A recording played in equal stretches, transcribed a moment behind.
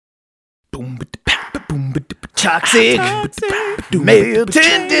Toxic male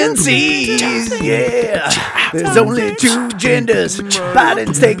tendencies, yeah. There's only two genders.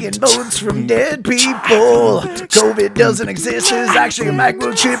 Biden's taking votes from dead people. COVID doesn't exist. There's actually a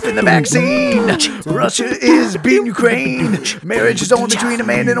microchip in the vaccine. Russia is beating Ukraine. Marriage is only between a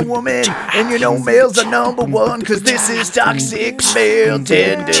man and a woman. And you know males are number one, because this is toxic male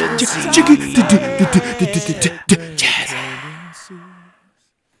tendencies.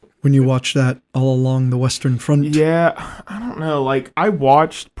 When you watch that all along the Western Front. Yeah, I don't know. Like, I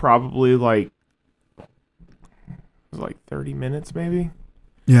watched probably like 30 minutes maybe.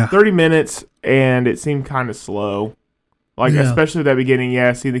 Yeah. 30 minutes, and it seemed kind of slow. Like, especially at that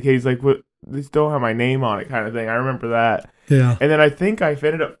beginning, see the kid's like, what? They still have my name on it kind of thing. I remember that. Yeah. And then I think I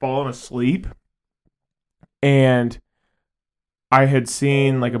ended up falling asleep, and I had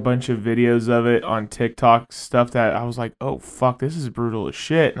seen like a bunch of videos of it on TikTok, stuff that I was like, oh fuck, this is brutal as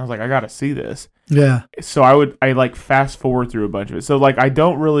shit. And I was like, I gotta see this. Yeah. So I like fast forward through a bunch of it. So like, I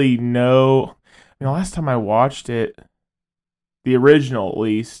don't really know. The last time I watched it, the original at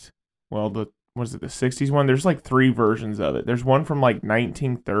least, well, the 60s one? There's like 3 versions of it. There's one from like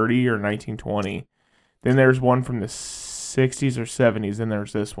 1930 or 1920. Then there's one from the 60s or 70s. Then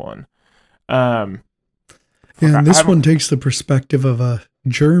there's this one. Yeah, and this one takes the perspective of a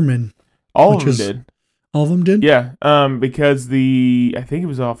German. All of them did. All of them did? Yeah, because I think it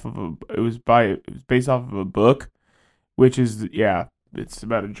was based off of a book, which is, it's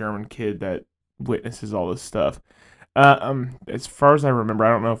about a German kid that witnesses all this stuff. As far as I remember, I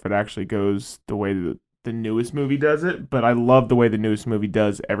don't know if it actually goes the way that the newest movie does it, but I love the way the newest movie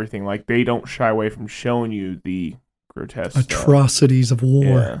does everything. Like, they don't shy away from showing you the grotesque atrocities stuff. of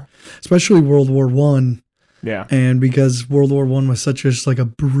war, especially World War One. Yeah. And because World War One was such just like a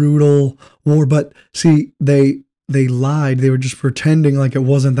brutal war, but see, they lied. They were just pretending like it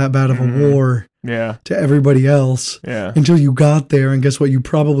wasn't that bad of a war to everybody else until you got there, and guess what? You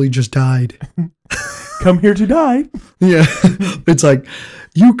probably just died. Come here to die. Yeah. It's like,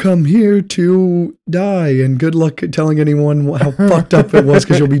 you come here to die, and good luck telling anyone how fucked up it was,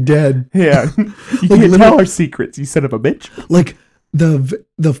 because you'll be dead. Yeah. You can't tell our secrets, you son of a bitch. Like,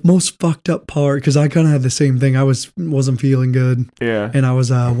 the most fucked up part, because I kind of had the same thing. I wasn't feeling good. Yeah. And I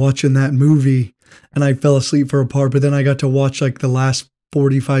was watching that movie, and I fell asleep for a part, but then I got to watch like the last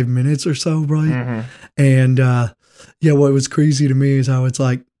 45 minutes or so, right? Mm-hmm. And what was crazy to me is how it's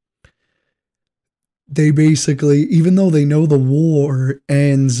like, they basically, even though they know the war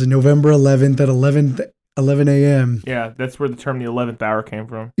ends November 11th at 11 a.m. Yeah, that's where the term the 11th hour came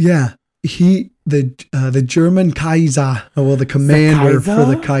from. Yeah. The German Kaiser, the commander for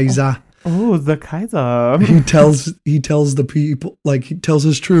the Kaiser. Oh, the Kaiser. he tells the people, like, he tells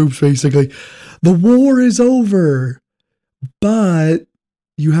his troops basically, the war is over, but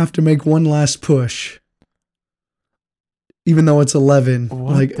you have to make one last push. Even though it's 11,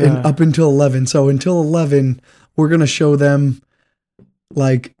 and up until 11. So until 11, we're going to show them,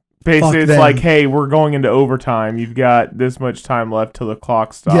 like, basically, it's like, hey, we're going into overtime. You've got this much time left till the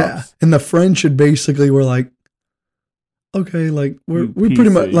clock stops. Yeah, and the French had basically were like, okay, like, we're pretty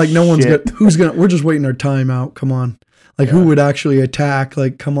much, like, no one's we're just waiting our time out. Come on. Like, who would actually attack?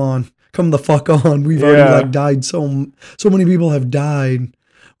 Like, come on. Come the fuck on. We've already, like, died. So many people have died.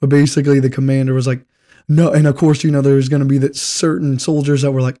 But basically, the commander was like, no, and of course, there's going to be that certain soldiers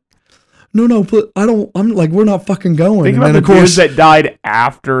that were like, no, but I'm like, we're not fucking going. Think about the dudes that died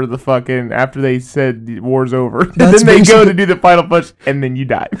after they said the war's over. And then they go to do the final push, and then you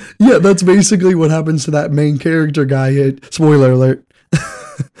die. Yeah, that's basically what happens to that main character guy. Spoiler alert.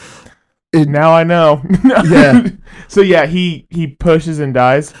 Now I know. Yeah. So yeah, he pushes and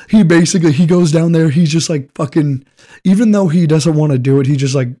dies. He goes down there. He's just like fucking, even though he doesn't want to do it, he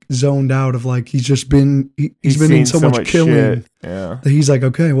just like zoned out of like, he's been in so much killing. Shit. Yeah. That he's like,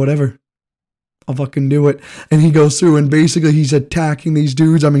 okay, whatever. I'll fucking do it. And he goes through and basically he's attacking these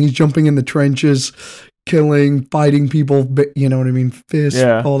dudes. I mean, he's jumping in the trenches, killing, fighting people, you know what I mean? Fists,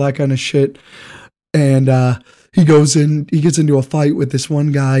 all that kind of shit. And, he gets into a fight with this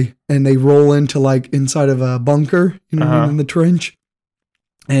one guy, and they roll into like inside of a bunker, what I mean, in the trench.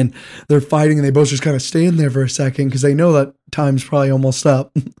 And they're fighting, and they both just kind of stand there for a second because they know that time's probably almost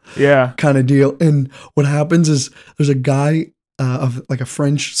up. Yeah. Kind of deal. And what happens is there's a guy of like a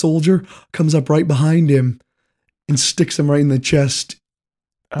French soldier comes up right behind him and sticks him right in the chest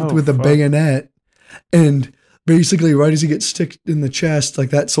with a bayonet. And basically, right as he gets sticked in the chest,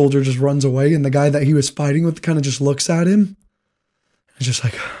 like that soldier just runs away, and the guy that he was fighting with kind of just looks at him. It's just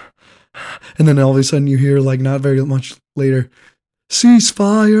like, and then all of a sudden you hear, like, not very much later,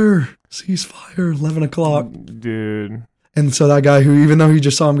 ceasefire, 11 o'clock. Dude. And so that guy who, even though he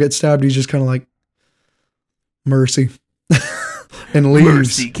just saw him get stabbed, he's just kind of like, mercy. And leaves.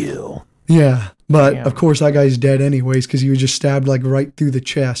 Mercy kill. Yeah. But of course that guy's dead anyways because he was just stabbed like right through the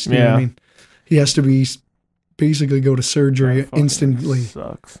chest. You know what I mean? He has to be basically go to surgery instantly.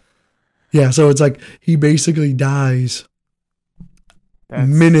 Sucks. Yeah, so it's like he basically dies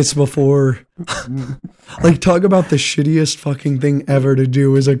minutes before. Like, talk about the shittiest fucking thing ever to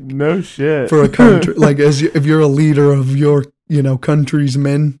do is no shit for a country. Like, if you're a leader of your, country's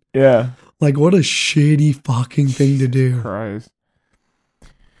men. Yeah. Like, what a shitty fucking thing to do. Christ.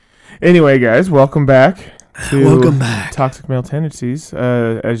 Anyway, guys, welcome back to Toxic Male Tendencies.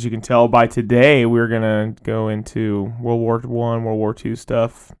 As you can tell by today, we're gonna go into World War I, World War II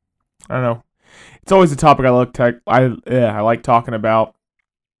stuff. I don't know. It's always a topic I like talking about.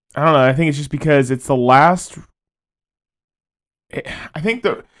 I don't know. I think it's just because it's the last. I think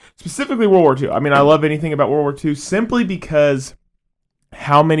specifically World War II. I mean, I love anything about World War II simply because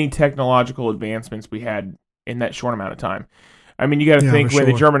how many technological advancements we had in that short amount of time. I mean, you got to think when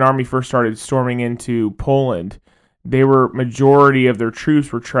the German army first started storming into Poland, majority of their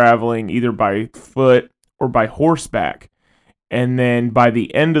troops were traveling either by foot or by horseback. And then by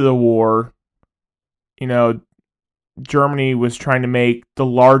the end of the war, Germany was trying to make the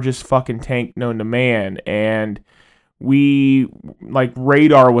largest fucking tank known to man. And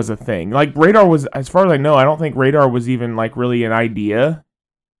radar was a thing. Like, radar was, as far as I know, I don't think radar was even, really an idea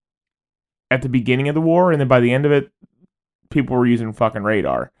at the beginning of the war. And then by the end of it, people were using fucking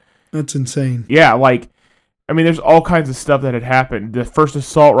radar. That's insane. Yeah, there's all kinds of stuff that had happened. The first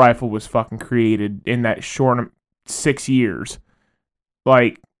assault rifle was fucking created in that short 6 years.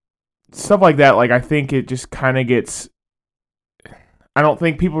 Stuff like that, I think it just kind of gets... I don't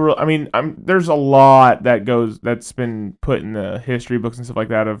think people... there's a lot that's been put in the history books and stuff like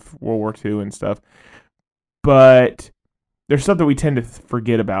that of World War II and stuff. But there's stuff that we tend to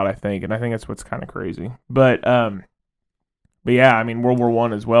forget about, I think, and I think that's what's kind of crazy. But yeah, World War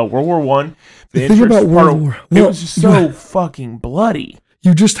I as well. World War I, the thing about World War, it was just so fucking bloody.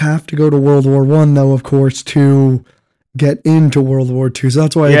 You just have to go to World War I, though, of course, to get into World War II. So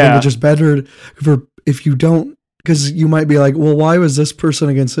that's why I think it's just better if you don't, because you might be like, well, why was this person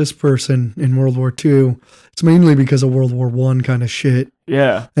against this person in World War II? It's mainly because of World War I kind of shit.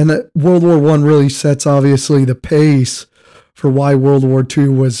 Yeah. And that World War I really sets, obviously, the pace for why World War II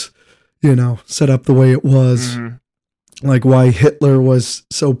was, set up the way it was. Mm-hmm. Like why Hitler was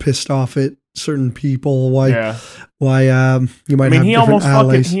so pissed off at certain people. Why you might have different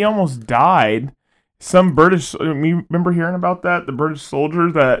allies. He almost died. Some British. You remember hearing about that? The British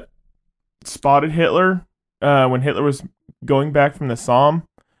soldier that spotted Hitler when Hitler was going back from the Somme,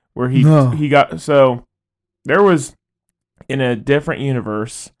 where he got. So there was in a different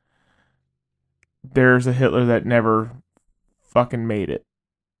universe. There's a Hitler that never fucking made it.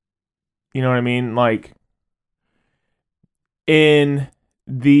 You know what I mean? In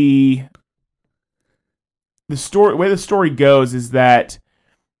the story, way the story goes is that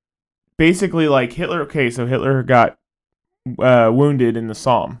basically Hitler. Okay, so Hitler got wounded in the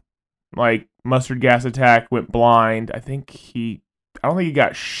Somme, mustard gas attack, went blind. I don't think he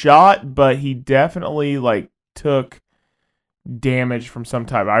got shot, but he definitely took damage from some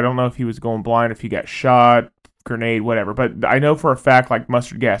type. I don't know if he was going blind, if he got shot, grenade, whatever. But I know for a fact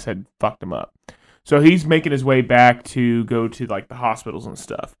mustard gas had fucked him up. So he's making his way back to go to the hospitals and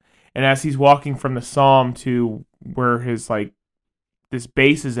stuff. And as he's walking from the Somme to where his this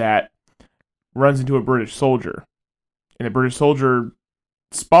base is at, runs into a British soldier. And the British soldier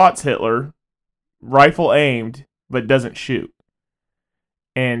spots Hitler, rifle aimed, but doesn't shoot.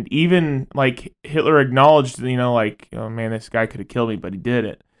 And even Hitler acknowledged, oh man, this guy could have killed me, but he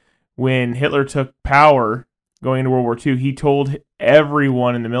didn't. When Hitler took power going into World War II, he told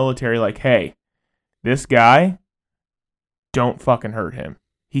everyone in the military, hey, this guy, don't fucking hurt him.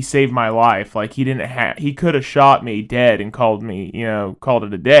 He saved my life. He could have shot me dead and called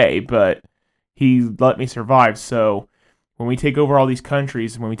it a day, but he let me survive. So when we take over all these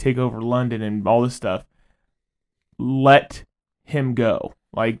countries, when we take over London and all this stuff, let him go.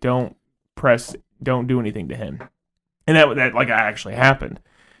 Don't do anything to him. And that actually happened.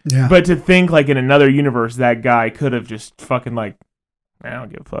 Yeah. But to think in another universe, that guy could have just fucking I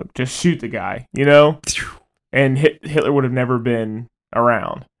don't give a fuck. Just shoot the guy, And Hitler would have never been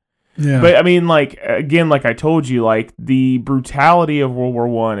around. Yeah. But again, I told you, the brutality of World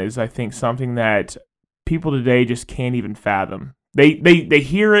War I is, I think, something that people today just can't even fathom. They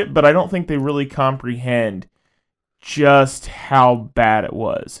hear it, but I don't think they really comprehend just how bad it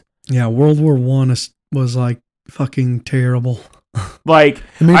was. Yeah, World War I was fucking terrible. Like,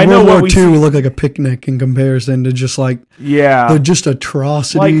 I mean, I know World War what II look like a picnic in comparison to just like the just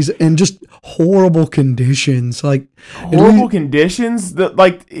atrocities and just horrible conditions. Like horrible conditions. The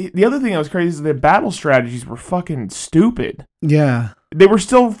other thing that was crazy is the battle strategies were fucking stupid. Yeah, they were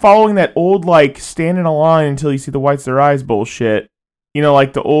still following that old like stand in a line until you see the whites of their eyes bullshit. You know,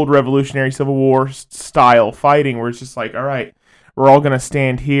 like the old Revolutionary Civil War style fighting, where it's just like, all right, we're all gonna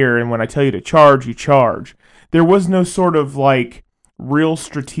stand here, and when I tell you to charge, you charge. There was no sort of like real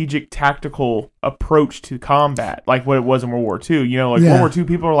strategic tactical approach to combat like what it was in World War II. You know, like World War II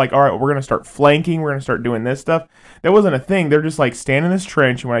people are like, all right, we're going to start flanking. We're going to start doing this stuff. That wasn't a thing. They're just like, stand in this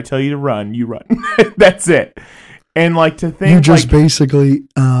trench, and when I tell you to run, you run. That's it. And like to think you just like, basically,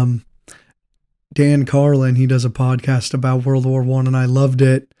 Dan Carlin, he does a podcast about World War I, and I loved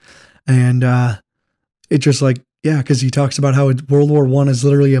it. And it just like, yeah, because he talks about how World War I is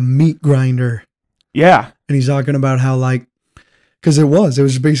literally a meat grinder. Yeah. And he's talking about how like, because it was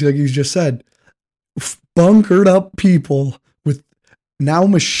basically like you just said, bunkered up people with now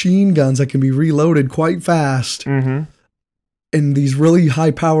machine guns that can be reloaded quite fast, and these really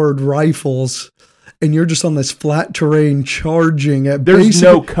high-powered rifles, and you're just on this flat terrain charging at. There's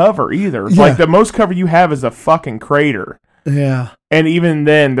no cover either. Yeah. Like the most cover you have is a fucking crater. Yeah, and even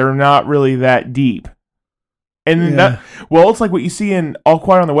then, they're not really that deep. And it's like what you see in All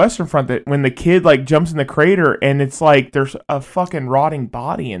Quiet on the Western Front, that when the kid like jumps in the crater and it's like there's a fucking rotting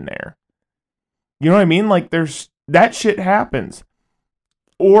body in there. You know what I mean? Like there's that shit happens.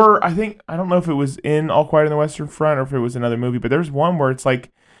 Or I don't know if it was in All Quiet on the Western Front or if it was another movie, but there's one where it's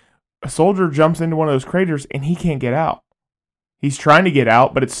like a soldier jumps into one of those craters and he can't get out. He's trying to get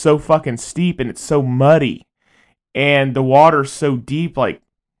out, but it's so fucking steep and it's so muddy and the water's so deep, like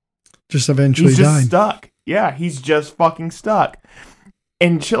just eventually he's just died. Stuck. Yeah, he's just fucking stuck.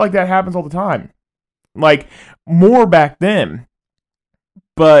 And shit like that happens all the time. Like, more back then.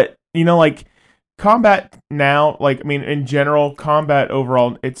 But, you know, like, combat now, like, I mean, in general, combat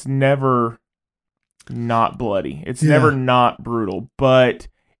overall, it's never not bloody. It's never not brutal. But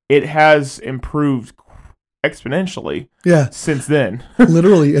it has improved exponentially since then.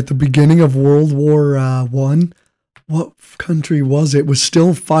 Literally, at the beginning of World War One, what country was it? Was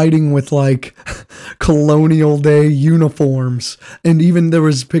still fighting with like colonial day uniforms, and even there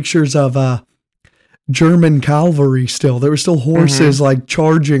was pictures of German cavalry. Still, there were still horses like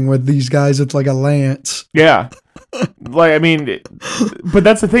charging with these guys with like a lance. Yeah, like I mean, but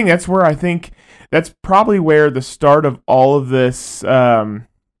that's the thing. That's where I think that's probably where the start of all of this, the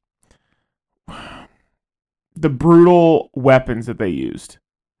brutal weapons that they used,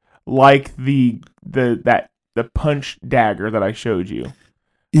 like the punch dagger that I showed you.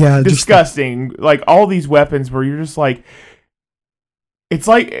 Yeah. Disgusting. Like all these weapons where you're just like, it's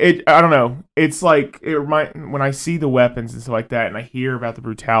like, I don't know. It's like, when I see the weapons and stuff like that and I hear about the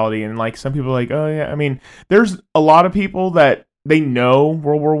brutality and like some people are like, oh yeah, I mean, there's a lot of people that they know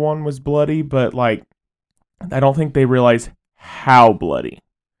World War I was bloody, but like, I don't think they realize how bloody,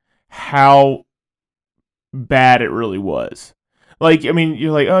 how bad it really was. Like, I mean,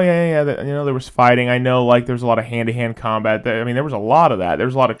 you're like, oh, yeah, you know, there was fighting. I know, like, there's a lot of hand-to-hand combat. I mean, there was a lot of that. There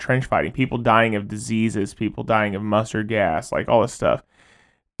was a lot of trench fighting. People dying of diseases. People dying of mustard gas. Like, all this stuff.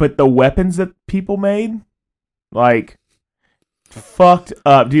 But the weapons that people made, like, fucked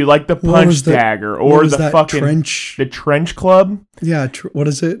up. Dude, like the punch dagger or the fucking... The trench club. Yeah, what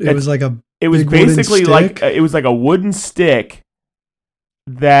is it? It was like a It was basically like... It was like a wooden stick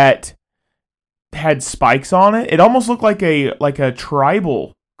that... had spikes on it. It almost looked like a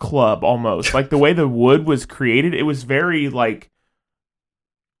tribal club almost. Like the way the wood was created, it was very like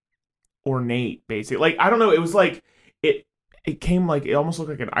ornate, basically. Like I don't know, it was like it came like it almost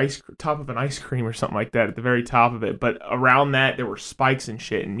looked like an top of an ice cream or something like that at the very top of it. But around that there were spikes and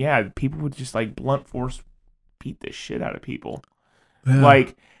shit. And yeah, people would just like blunt force beat the shit out of people. Yeah.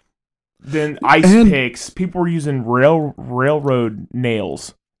 Like then ice picks. People were using railroad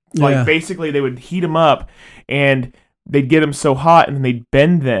nails. Like, basically, they would heat them up, and they'd get them so hot, and then they'd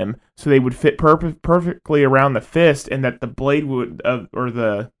bend them, so they would fit perfectly around the fist, and that the blade would, or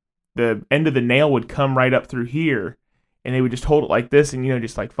the end of the nail would come right up through here, and they would just hold it like this, and, you know,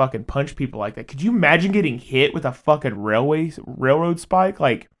 just, like, fucking punch people like that. Could you imagine getting hit with a fucking railroad spike?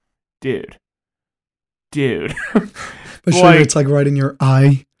 Like, dude. But sure, it's, like, right in your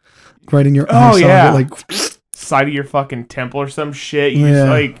eye. Right in your eye. Oh, yeah. Like... side of your fucking temple or some shit. You just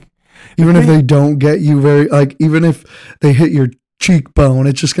like, even if they don't get you very, like, even if they hit your cheekbone,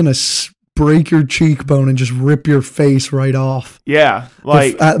 it's just gonna break your cheekbone and just rip your face right off. Yeah,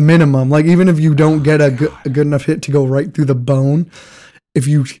 like at minimum, like even if you don't get a good enough hit to go right through the bone, if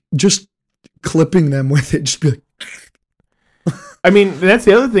you just clipping them with it, just be like. I mean, that's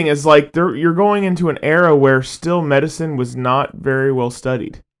the other thing is like you're going into an era where still medicine was not very well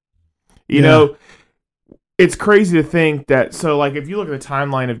studied. You know, it's crazy to think that. So, like, if you look at the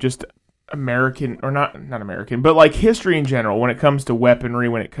timeline of just American, or not American, but like history in general, when it comes to weaponry,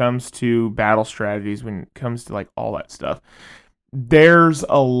 when it comes to battle strategies, when it comes to like all that stuff, there's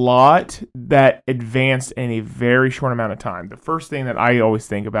a lot that advanced in a very short amount of time. The first thing that I always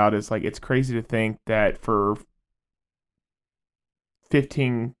think about is like, it's crazy to think that for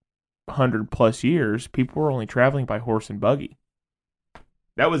 1,500 plus years, people were only traveling by horse and buggy.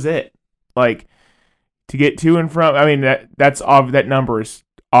 That was it. Like, to get to and from, I mean, that number is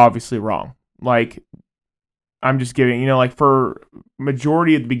obviously wrong. Like, I'm just giving, like, for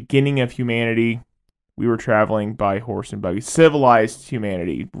majority of the beginning of humanity, we were traveling by horse and buggy. Civilized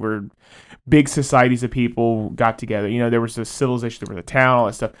humanity, where big societies of people got together. There was a civilization, there was a town, all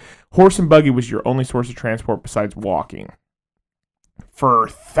that stuff. Horse and buggy was your only source of transport besides walking for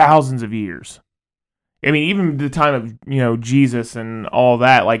thousands of years. I mean, even the time of, Jesus and all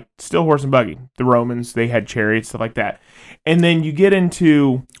that, like, still horse and buggy. The Romans, they had chariots, stuff like that. And then you get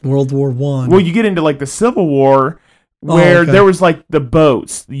into World War I. Well, you get into, like, the Civil War, where there was, like, the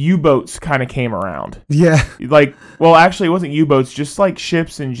boats. The U-boats kind of came around. Yeah. Like, well, actually, it wasn't U-boats, just, like,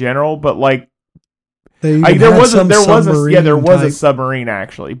 ships in general, but, like, there was a submarine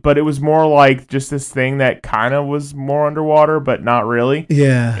actually, but it was more like just this thing that kind of was more underwater, but not really.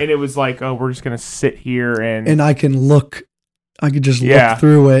 Yeah. And it was like, oh, we're just gonna sit here and I could just look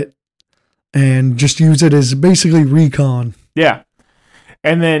through it and just use it as basically recon. Yeah.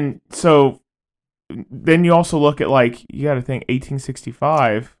 And then you also look at, like, you got to think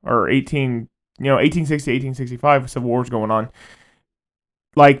 1865 or 1860, 1865, Civil War's going on.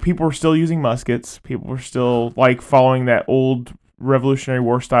 Like, people were still using muskets. People were still, like, following that old Revolutionary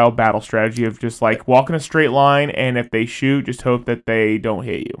War style battle strategy of just, like, walk in a straight line, and if they shoot, just hope that they don't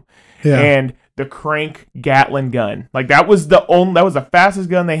hit you. Yeah. And the crank Gatling gun, like, that was the fastest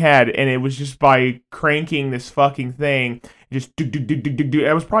gun they had, and it was just by cranking this fucking thing, just do.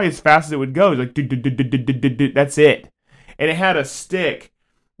 It was probably as fast as it would go. It was like that's it. And it had a stick.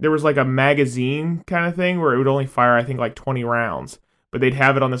 There was like a magazine kind of thing where it would only fire, I think, like 20 rounds. But they'd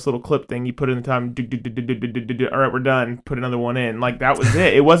have it on this little clip thing. You put it in the time. All right, we're done. Put another one in. Like, that was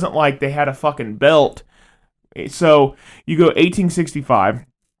it. It wasn't like they had a fucking belt. So you go 1865,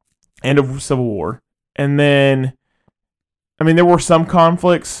 end of Civil War. And then, I mean, there were some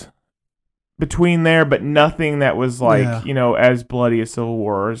conflicts between there, but nothing that was like, as bloody as Civil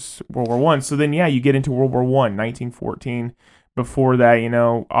War as World War I. So then, you get into World War I, 1914. Before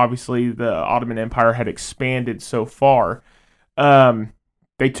that, obviously the Ottoman Empire had expanded so far.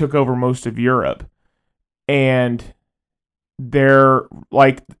 They took over most of Europe, and they're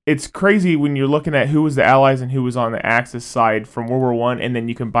like, it's crazy when you're looking at who was the Allies and who was on the Axis side from World War I, and then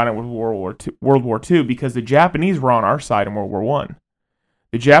you combine it with World War II, because the Japanese were on our side in World War I.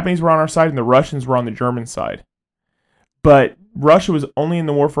 The Japanese were on our side, and the Russians were on the German side. But Russia was only in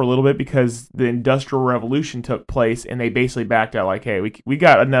the war for a little bit because the Industrial Revolution took place, and they basically backed out, like, hey, we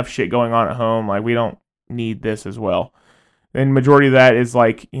got enough shit going on at home, like, we don't need this as well. And majority of that is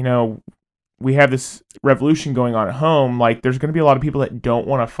like, we have this revolution going on at home. Like, there's going to be a lot of people that don't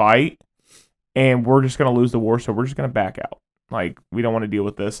want to fight, and we're just going to lose the war, so we're just going to back out. Like, we don't want to deal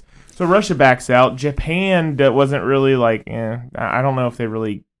with this. So Russia backs out. Japan wasn't really like, I don't know if they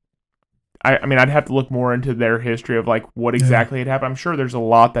really... I mean, I'd have to look more into their history of, like, what exactly had happened. I'm sure there's a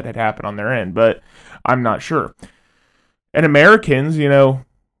lot that had happened on their end, but I'm not sure. And Americans,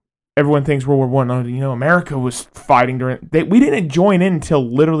 everyone thinks World War I, America was fighting we didn't join in until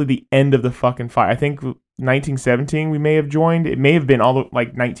literally the end of the fucking fight. I think 1917 we may have joined. It may have been all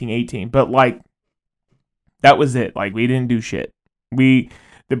like 1918, but like, that was it. Like, we didn't do shit. It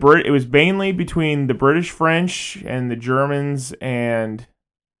was mainly between the British, French, and the Germans, and I'm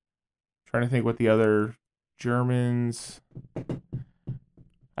trying to think what the other Germans...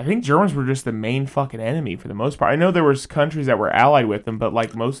 I think Germans were just the main fucking enemy for the most part. I know there was countries that were allied with them, but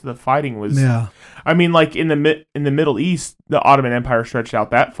like, most of the fighting was... Yeah. I mean, like, in the Middle East, the Ottoman Empire stretched out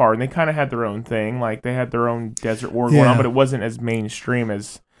that far, and they kind of had their own thing. Like, they had their own desert war going on, but it wasn't as mainstream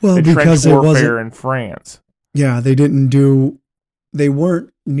as the trench warfare in France. Yeah, they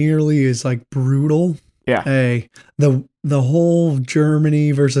weren't nearly as, like, brutal. Yeah. The whole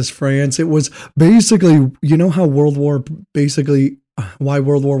Germany versus France, it was basically, how why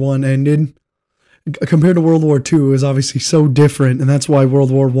World War I ended compared to World War II is obviously so different, and that's why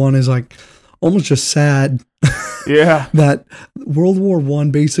World War I is like almost just sad. Yeah. That World War I,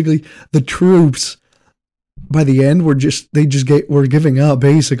 basically the troops by the end, were giving up,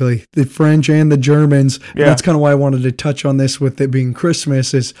 basically. The French and the Germans. Yeah. And that's kind of why I wanted to touch on this with it being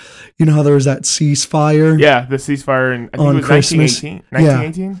Christmas is, you know how there was that ceasefire? Yeah, the ceasefire in, I think on it was Christmas.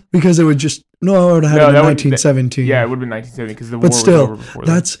 1918? Yeah, because it would just, no, I would have had it in 1917. Yeah, it would have been 1917 because the war was over before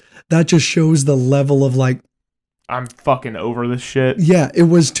that just shows the level of like, I'm fucking over this shit. Yeah, it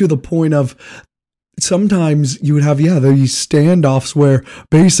was to the point of sometimes you would have, these standoffs where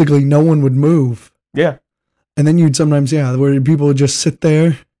basically no one would move. Yeah. And then you'd sometimes, where people would just sit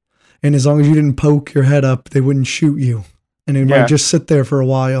there, and as long as you didn't poke your head up, they wouldn't shoot you. And it might just sit there for a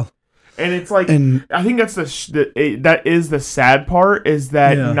while. And it's like, I think that's that is the sad part, is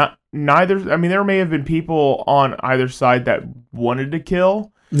that neither, I mean, there may have been people on either side that wanted to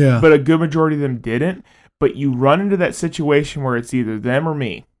kill, but a good majority of them didn't. But you run into that situation where it's either them or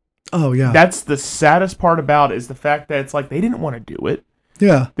me. Oh, yeah. That's the saddest part about it, is the fact that it's like they didn't want to do it.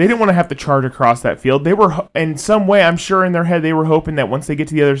 Yeah. They didn't want to have to charge across that field. They were, in some way, I'm sure in their head, they were hoping that once they get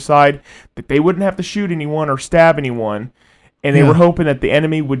to the other side, that they wouldn't have to shoot anyone or stab anyone. And they were hoping that the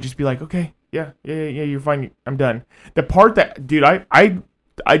enemy would just be like, okay, yeah, you're fine. I'm done. The part that, dude, I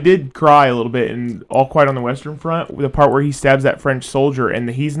did cry a little bit in All Quiet on the Western Front, the part where he stabs that French soldier and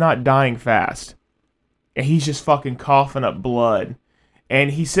he's not dying fast. And he's just fucking coughing up blood.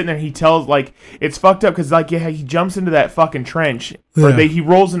 And he's sitting there, he tells, like, it's fucked up because, like, he jumps into that fucking trench. Or he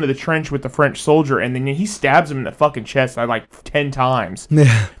rolls into the trench with the French soldier, and then he stabs him in the fucking chest, like, 10 times.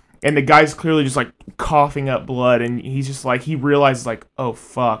 Yeah. And the guy's clearly just, like, coughing up blood, and he's just, like, he realizes, like, oh,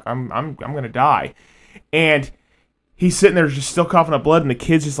 fuck, I'm gonna die. And he's sitting there just still coughing up blood, and the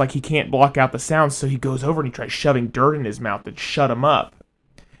kid's just, like, he can't block out the sounds, so he goes over and he tries shoving dirt in his mouth to shut him up.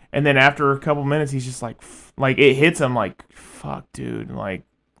 And then after a couple minutes, he's just like it hits him like, fuck, dude. Like,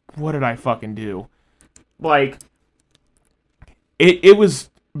 what did I fucking do? Like, it was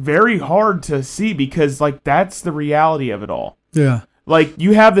very hard to see because, like, that's the reality of it all. Yeah. Like,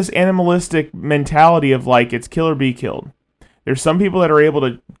 you have this animalistic mentality of, like, it's kill or be killed. There's some people that are able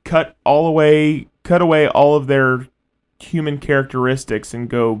to cut away all of their human characteristics and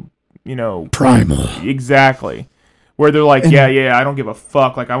go, primal. Exactly. Where they're like, yeah, I don't give a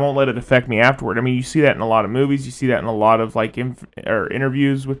fuck. Like, I won't let it affect me afterward. I mean, you see that in a lot of movies. You see that in a lot of, like,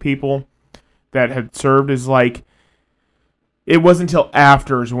 interviews with people that have served as, like, it wasn't until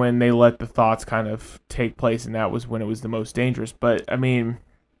afters when they let the thoughts kind of take place, and that was when it was the most dangerous. But, I mean,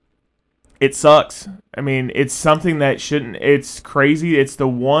 it sucks. I mean, it's something that shouldn't, it's crazy. It's the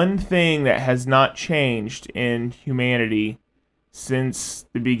one thing that has not changed in humanity since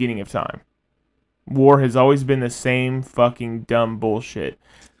the beginning of time. War has always been the same fucking dumb bullshit.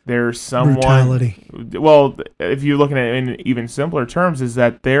 There's someone... Brutality. Well, if you're looking at it in even simpler terms, is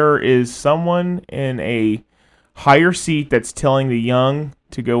that there is someone in a higher seat that's telling the young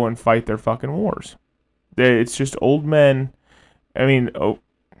to go and fight their fucking wars. It's just old men. I mean,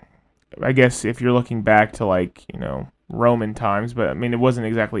 I guess if you're looking back to, like, Roman times, but I mean, it wasn't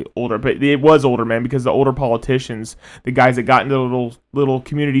exactly older, but it was older men, because the older politicians, the guys that got into little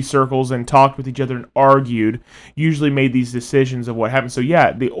community circles and talked with each other and argued, usually made these decisions of what happened. So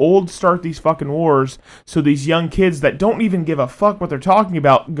yeah, the old start these fucking wars, so these young kids that don't even give a fuck what they're talking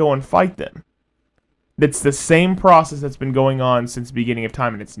about go and fight them. It's the same process that's been going on since the beginning of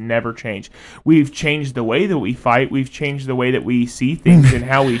time, and it's never changed. We've changed the way that we fight. We've changed the way that we see things and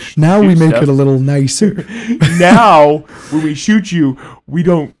how we now we make it a little nicer. Now, when we shoot you, we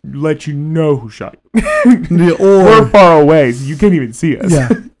don't let you know who shot you. We're far away, so you can't even see us. Yeah.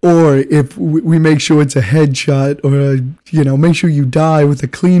 Or if we make sure it's a headshot, or, make sure you die with a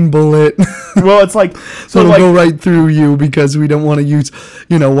clean bullet. Well, it's like... so it'll go right through you, because we don't want to use,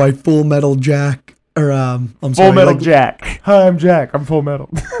 why Full Metal Jack... Or I'm sorry, Full Metal Jack. Hi, I'm Jack. I'm Full Metal.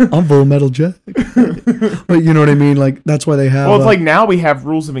 I'm Full Metal Jack. But you know what I mean? Like, that's why they have... Well, it's like now we have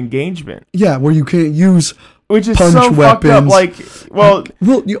rules of engagement. Yeah, where you can't use which is punch so weapons. Fucked up.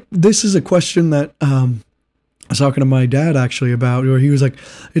 Like, this is a question that I was talking to my dad actually about, where he was like,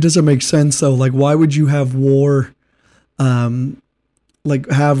 it doesn't make sense though. Like, why would you have war, like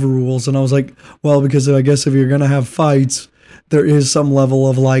have rules? And I was like, well, because I guess if you're going to have fights, there is some level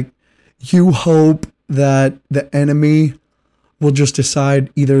of like, you hope that the enemy will just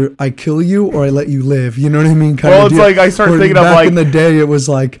decide either I kill you or I let you live. You know what I mean? It's like I start thinking of like... Back in the day, it was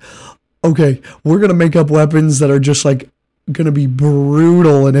like, okay, we're going to make up weapons that are just like going to be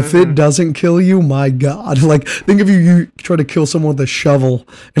brutal. And if it doesn't kill you, my God. Like, think if you try to kill someone with a shovel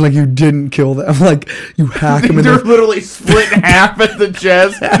and like you didn't kill them. Like, you hack them. They're literally split in half at the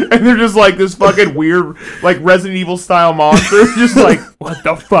chest. And they're just like this fucking weird, like Resident Evil style monster. Just like, what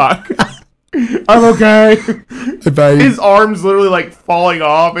the fuck? I'm okay. If His arm's literally like falling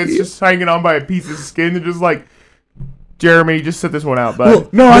off. It's just hanging on by a piece of skin. They're just like, Jeremy, just sit this one out, bud. Well,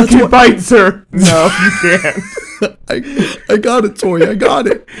 no, I can't fight, sir. No, you can't. I got it, Toy. I got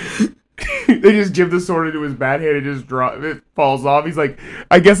it. They just give the sword into his bad hand. It falls off. He's like,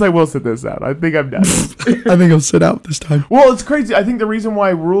 I guess I will sit this out. I think I'm done. I think I'll sit out this time. Well, it's crazy. I think the reason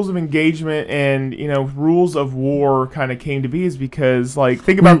why rules of engagement and rules of war kind of came to be is because, like,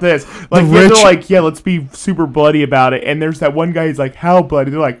 think about this. Like, they're like, yeah, let's be super bloody about it. And there's that one guy who's like, how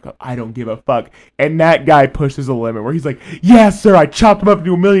bloody? They're like, I don't give a fuck. And that guy pushes a limit where he's like, yeah, sir, I chopped them up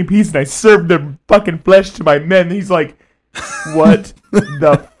into a million pieces and I served their fucking flesh to my men. And he's like, what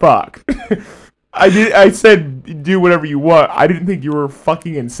the fuck? I said do whatever you want. I didn't think you were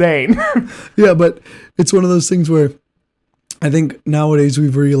fucking insane. Yeah, but it's one of those things where I think nowadays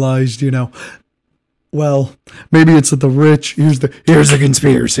we've realized, well, maybe it's that the rich. Here's the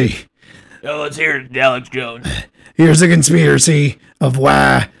conspiracy. Oh, let's hear it, Alex Jones. Here's the conspiracy of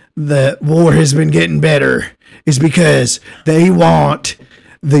why the war has been getting better is because they want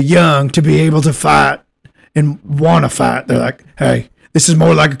the young to be able to fight and want to fight. They're like, hey, this is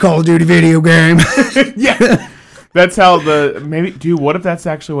more like a Call of Duty video game. Yeah. That's how what if that's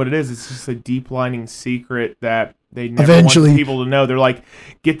actually what it is? It's just a deep lining secret that they never want people to know. They're like,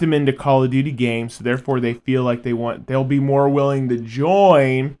 get them into Call of Duty games, so therefore they feel like they'll be more willing to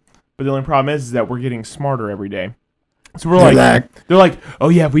join, but the only problem is that we're getting smarter every day. So they're like, oh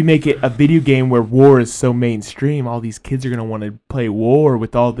yeah, if we make it a video game where war is so mainstream, all these kids are going to want to play war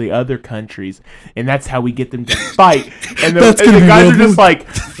with all the other countries. And that's how we get them to fight. And the guys are just like,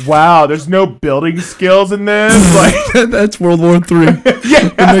 wow, there's no building skills in this. Like, that's World War III. Yeah.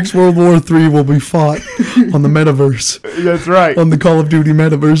 The next World War III will be fought on the metaverse. That's right. On the Call of Duty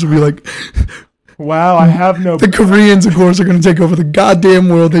metaverse, will be like, wow, I have no... The Koreans, of course, are going to take over the goddamn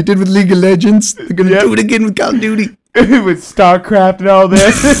world. They did with League of Legends. They're going to do it again with Call of Duty. With StarCraft and all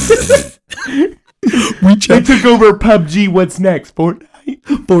this. They took over PUBG. What's next? Fortnite?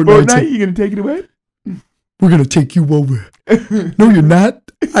 Fortnite, you going to take it away? We're going to take you over. No, you're not.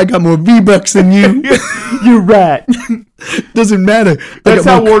 I got more V-Bucks than you. You're right. Doesn't matter. That's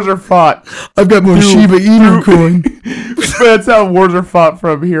how wars are fought. I've got more Shiba Inu coin. That's how wars are fought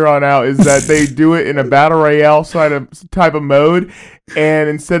from here on out, is that they do it in a battle royale type of mode, and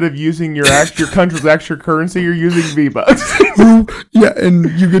instead of using your country's extra currency, you're using V-Bucks. Yeah, and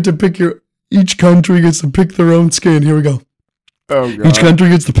you get to pick each country gets to pick their own skin. Here we go. Oh, God. Each country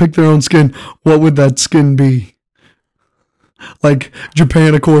gets to pick their own skin. What would that skin be? Like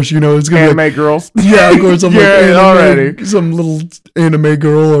Japan, of course, it's gonna anime be like, girls. Yeah, of course. I'm already some little anime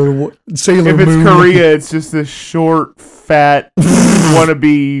girl or Sailor Moon. If it's Korea, it's just this short, fat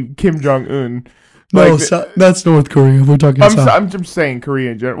wannabe Kim Jong Un. No, that's North Korea. We're talking South. I'm just saying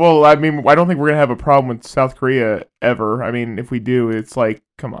Korea in general. Well, I mean, I don't think we're gonna have a problem with South Korea ever. I mean, if we do, it's like,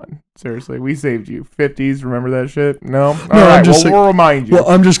 come on, seriously, we saved you. 50s, remember that shit? No. All right, we'll remind you. Well,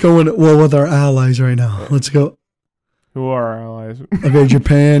 I'm just going with our allies right now. Let's go. Who are our allies? Okay,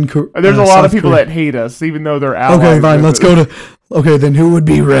 Japan. There's a lot of people that hate us, even though they're allies. Okay, fine. Let's go to. Okay, then who would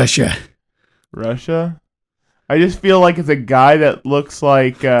be Russia? Russia? I just feel like it's a guy that looks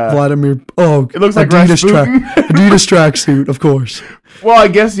like Vladimir. Oh, it looks like Adidas Adidas tracksuit, of course. Well, I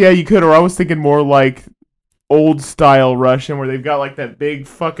guess you could. Or I was thinking more like old style Russian, where they've got like that big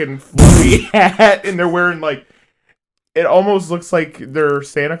fucking fluffy hat, and they're wearing like. It almost looks like they're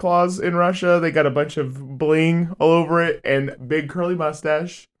Santa Claus in Russia. They got a bunch of bling all over it and big curly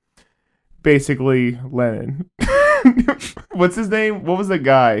mustache. Basically, Lenin. What's his name? What was the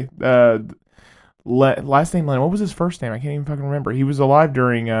guy? Last name Lenin. What was his first name? I can't even fucking remember. He was alive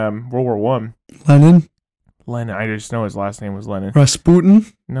during World War One. Lenin. I just know his last name was Lenin. Rasputin?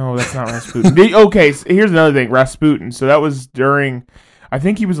 No, that's not Rasputin. Okay, so here's another thing. Rasputin. So that was during... I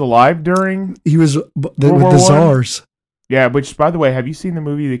think he was alive during... He was with the Tsars. Yeah, which, by the way, have you seen the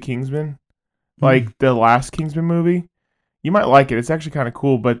movie The Kingsman? Like, the last Kingsman movie? You might like it. It's actually kind of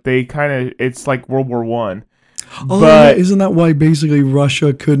cool, but it's like World War One. Oh, but, isn't that why basically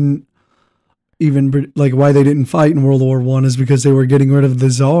Russia couldn't even, like, why they didn't fight in World War One is because they were getting rid of the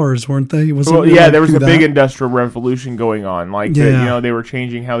Tsars, weren't they? There was a big industrial revolution going on. Like, they were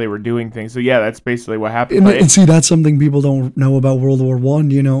changing how they were doing things. So, yeah, that's basically what happened. And see, that's something people don't know about World War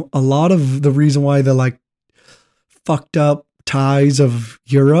One. A lot of the reason why the, like, fucked up ties of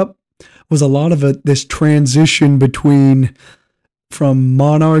Europe was a lot of this transition from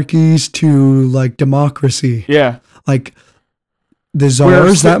monarchies to like democracy. Yeah. Like the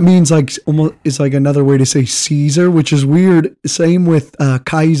Tsars, that means like almost, it's like another way to say Caesar, which is weird. Same with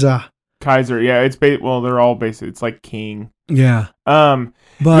Kaiser. Kaiser, yeah. They're all basically, it's like king. Yeah.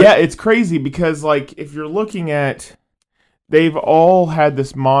 But yeah, it's crazy because, like, if you're looking at, they've all had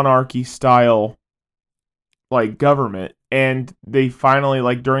this monarchy style, like, government, and they finally,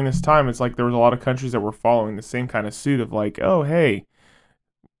 like, during this time, it's like there was a lot of countries that were following the same kind of suit of, like, oh, hey,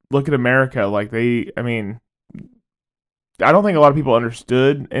 look at America. Like, I mean, I don't think a lot of people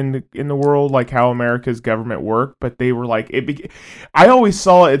understood in the world, like, how America's government worked, but they were like, I always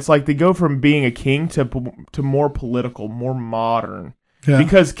saw it's like they go from being a king to more political, more modern. Yeah.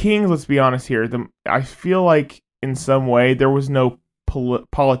 Because kings, let's be honest here, I feel like in some way there was no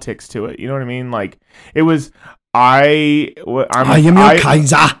politics to it. You know what I mean? Like, it was, I am your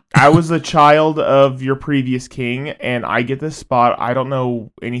Kaiser. I was a child of your previous king, and I get this spot. I don't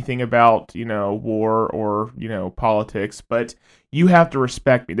know anything about, war or, politics, but you have to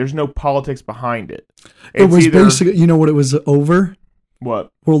respect me. There's no politics behind it. It was basically, you know what it was over?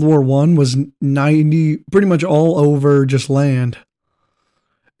 What? World War I was pretty much all over just land.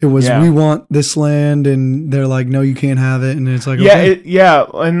 It was, we want this land, and they're like, no, you can't have it. And it's like, okay.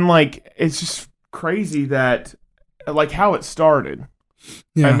 And like, it's just crazy that, like, how it started.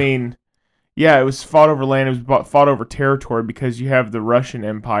 Yeah. I mean, it was fought over land. It was fought over territory because you have the Russian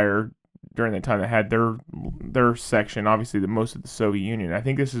Empire during that time that had their section, obviously most of the Soviet Union. I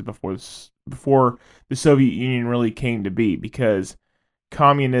think this is before the Soviet Union really came to be, because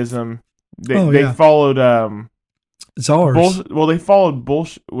communism, they followed Czars. They followed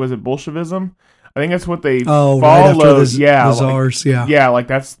was it Bolshevism? I think that's what they followed. Right after the Czars, like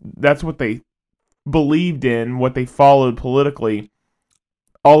that's what they believed in, what they followed politically,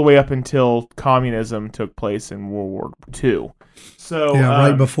 all the way up until communism took place in World War II. So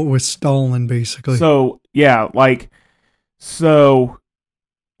right before with Stalin, basically.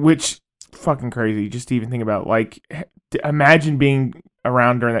 Which fucking crazy. Just to even think about, like, imagine being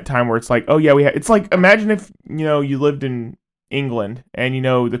around during that time where it's like, oh yeah, it's like, imagine if you lived in England and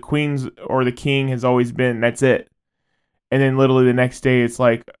the Queen's or the King has always been, that's it, and then literally the next day it's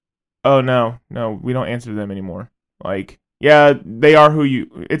like, oh no, we don't answer to them anymore. Like, yeah, they are who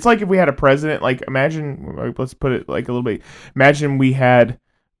you. It's like if we had a president. Like, imagine, like, let's put it like a little bit. Imagine we have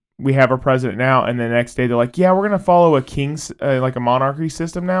a president now, and the next day they're like, yeah, we're gonna follow a king's like a monarchy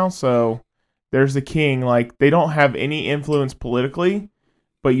system now. So there's the king. Like, they don't have any influence politically,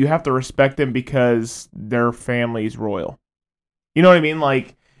 but you have to respect them because their family is royal. You know what I mean?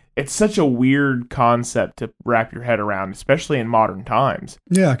 Like, it's such a weird concept to wrap your head around, especially in modern times.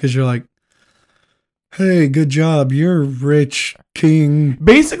 Yeah, because you're like, hey, good job. You're rich king.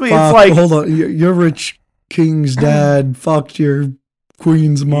 Basically, it's like, hold on. Your rich king's dad fucked your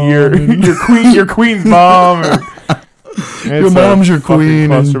queen's mom. Your queen's mom. Your mom's your queen.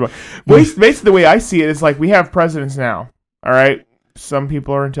 Basically, the way I see it is like, we have presidents now. All right. Some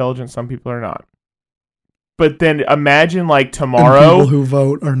people are intelligent. Some people are not. But then imagine, like, tomorrow, and people who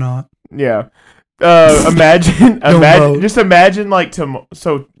vote are not. Yeah. Imagine, like,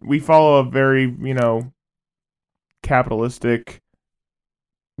 so we follow a very, capitalistic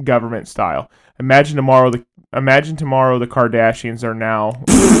government style. Imagine tomorrow the Kardashians are now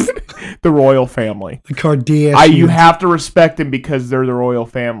the royal family. The Kardashians. You have to respect them because they're the royal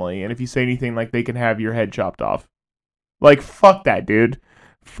family, and if you say anything, like, they can have your head chopped off. Like, fuck that, dude.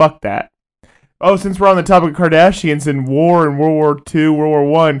 Fuck that. Oh, since we're on the topic of Kardashians and war and World War II, World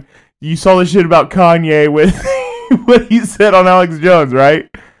War I, you saw the shit about Kanye with what he said on Alex Jones, right?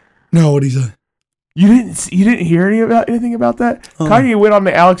 No, what he said. You didn't hear anything about that? Kanye went on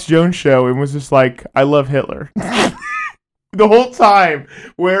the Alex Jones show and was just like, I love Hitler. The whole time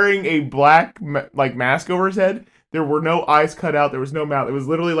wearing a black mask over his head. There were no eyes cut out. There was no mouth. It was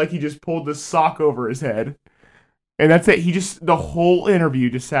literally like he just pulled the sock over his head. And that's it. The whole interview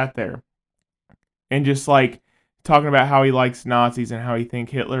just sat there. And just, like, talking about how he likes Nazis and how he think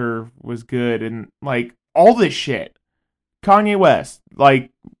Hitler was good and, like, all this shit. Kanye West, like,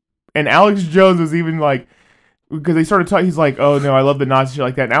 and Alex Jones was even like, because they started talking, he's like, oh no, I love the Nazi shit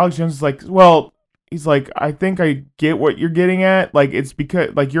like that. And Alex Jones is like, well, he's like, I think I get what you're getting at. Like, it's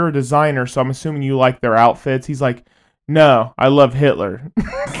because, like, you're a designer, so I'm assuming you like their outfits. He's like, no, I love Hitler.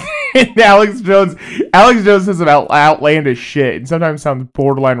 And Alex Jones says some outlandish shit and sometimes sounds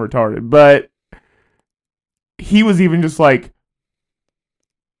borderline retarded, but he was even just like,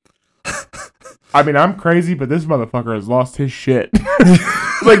 I mean, I'm crazy, but this motherfucker has lost his shit.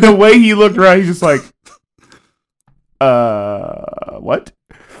 Like, the way he looked around, he's just like, what?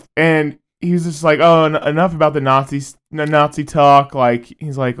 And he's just like, oh, enough about the Nazi talk. Like,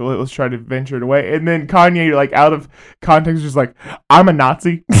 he's like, let's try to venture it away. And then Kanye, like, out of context, is just like, I'm a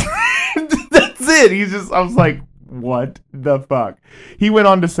Nazi. That's it. I was like, what the fuck? He went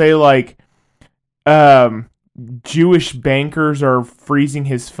on to say, like, Jewish bankers are freezing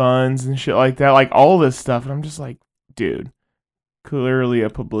his funds and shit like that. Like, all this stuff. And I'm just like, dude, clearly a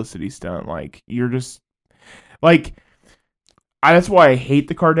publicity stunt. Like, you're just... Like, that's why I hate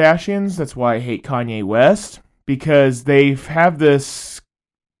the Kardashians. That's why I hate Kanye West. Because they have this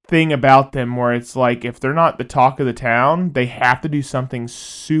thing about them where it's like, if they're not the talk of the town, they have to do something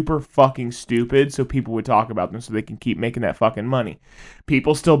super fucking stupid so people would talk about them so they can keep making that fucking money.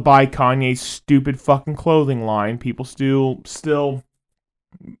 People still buy Kanye's stupid fucking clothing line. People still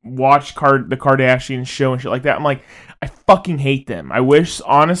watch the Kardashians show and shit like that. I'm like, I fucking hate them. I wish,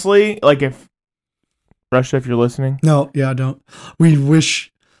 honestly, like, if Russia, if you're listening. No, yeah, I don't. We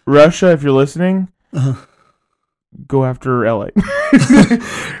wish... Russia, if you're listening... Go after LA.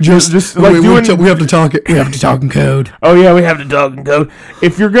 just like we have to talk it. We have to talk in code. Oh yeah, we have to talk in code.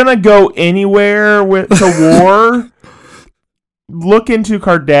 If you're gonna go anywhere to war, look into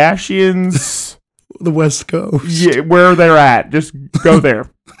Kardashians. The West Coast. Yeah, where they're at. Just go there.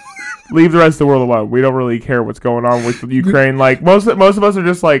 Leave the rest of the world alone. We don't really care what's going on with Ukraine. Like most of us are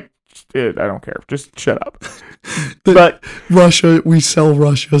just like, I don't care. Just shut up. But Russia, we sell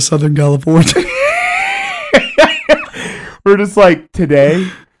Russia, Southern California. We're just like, today,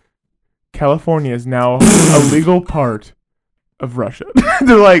 California is now a legal part of Russia.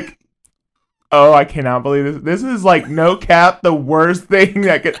 They're like, oh, I cannot believe this. This is like, no cap, the worst thing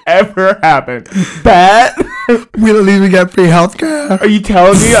that could ever happen. That? We don't even get free healthcare. Are you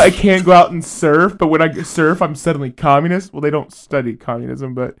telling me I can't go out and surf, but when I surf, I'm suddenly communist? Well, they don't study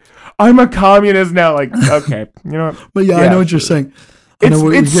communism, but I'm a communist now. Like, okay, you know what? But yeah, I know what you're saying.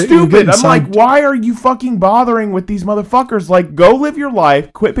 It's stupid. I'm like, why are you fucking bothering with these motherfuckers? Like, go live your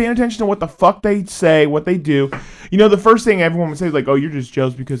life. Quit paying attention to what the fuck they say, what they do. You know, the first thing everyone would say is like, oh, you're just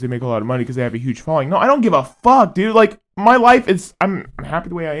jealous because they make a lot of money because they have a huge following. No, I don't give a fuck, dude. Like, my life is, I'm happy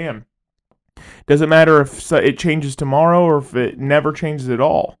the way I am. Doesn't matter if it changes tomorrow or if it never changes at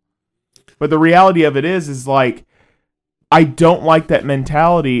all. But the reality of it is like, I don't like that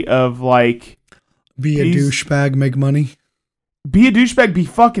mentality of like, be a douchebag, make money. Be a douchebag, be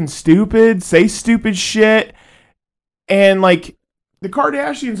fucking stupid, say stupid shit, and like, the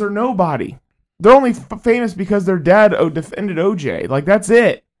Kardashians are nobody. They're only famous because their dad defended OJ. Like, that's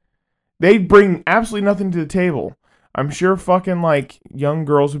it. They bring absolutely nothing to the table. I'm sure fucking, like, young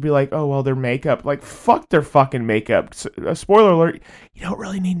girls would be like, oh, well, their makeup. Like, fuck their fucking makeup. Spoiler alert, you don't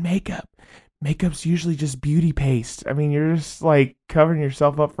really need makeup. Makeup's usually just beauty paste. I mean, you're just, like, covering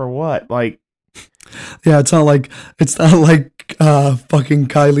yourself up for what? Like, yeah, it's not like fucking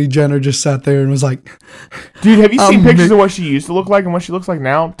Kylie Jenner just sat there and was like, dude, have you seen pictures of what she used to look like and what she looks like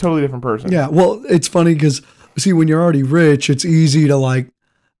now? Totally different person. Yeah, well, it's funny because, see, when you're already rich, it's easy to like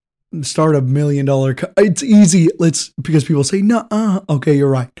start $1 million. It's easy. Because people say, no, okay, you're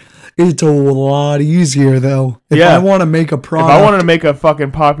right. It's a lot easier though. If I want to make a product. If I wanted to make a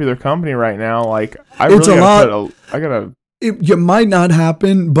fucking popular company right now, like, I really gotta. It might not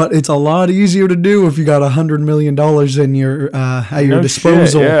happen, but it's a lot easier to do if you got $100 million in your at your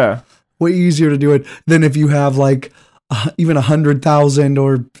disposal. Shit, yeah. Way easier to do it than if you have like even 100,000,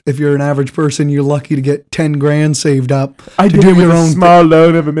 or if you're an average person, you're lucky to get 10 grand saved up. I to did do your own small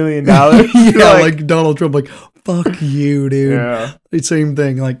loan of $1 million. Yeah, like Donald Trump, like fuck you, dude. Yeah, it's same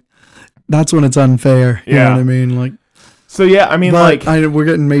thing. Like that's when it's unfair. You know what I mean? Like. So yeah, I mean, like, we're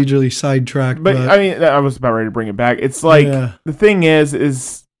getting majorly sidetracked. But I mean, I was about ready to bring it back. It's like, the thing is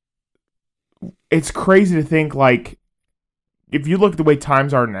it's crazy to think, like, if you look at the way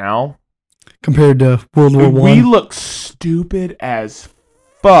times are now compared to World War I, we look stupid as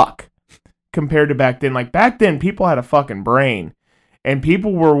fuck compared to back then. Like, back then, people had a fucking brain, and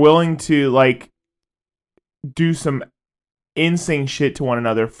people were willing to like do some insane shit to one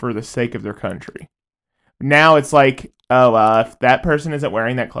another for the sake of their country. Now it's like, oh, if that person isn't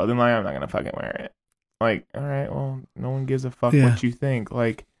wearing that clothing line, I'm not going to fucking wear it. Like, all right, well, no one gives a fuck what you think.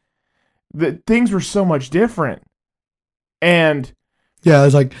 Like, things were so much different. And yeah,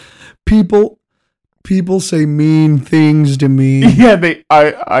 it's like people say mean things to me. Yeah,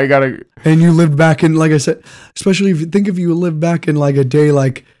 I gotta. And you lived back in, like I said, especially if you lived back in like a day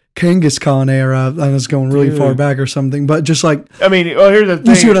like Genghis Khan era, and it's going really far back or something, but just like, I mean, well, here's the thing.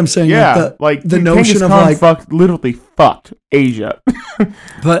 You see what I'm saying? Yeah, like the notion Genghis Khan of like literally fucked Asia.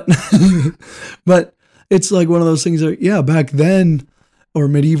 but it's like one of those things that, back then or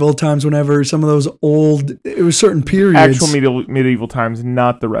medieval times, whenever some of those old, it was certain periods. Actual medieval times,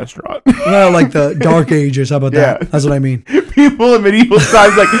 not the restaurant. Well, like the Dark Ages. How about that? That's what I mean. People in medieval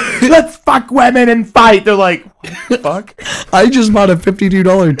times like, let's fuck women and fight. They're like, what the fuck? I just bought a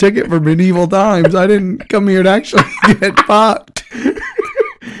 $52 ticket for medieval times. I didn't come here to actually get fucked.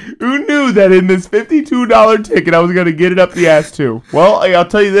 Who knew that in this $52 ticket I was going to get it up the ass too? Well, I'll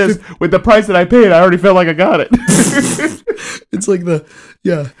tell you this, with the price that I paid, I already felt like I got it. It's like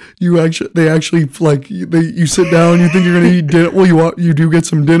you sit down, you think you're going to eat dinner. Well, you do get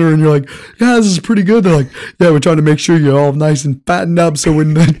some dinner and you're like, yeah, this is pretty good. They're like, yeah, we're trying to make sure you're all nice and fattened up so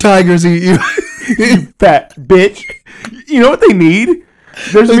when the tigers eat you. You fat bitch. You know what they need?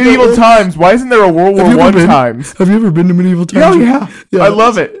 There's medieval times. Why isn't there a World War I times? Have you ever been to medieval times? Oh, yeah. I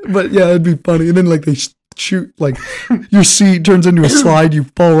love it. But yeah, it'd be funny. And then like they shoot, like your seat turns into a slide. You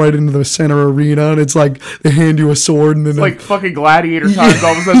fall right into the center arena, and it's like they hand you a sword, and then it's like fucking gladiator times.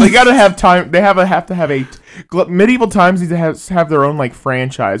 All of a sudden, they gotta have time. They have to have a medieval times. Need to have their own like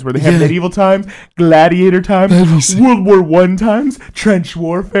franchise where they have medieval times, gladiator times, World War I times, trench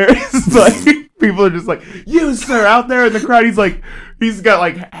warfare. It's like people are just like, you sir, out there in the crowd. He's got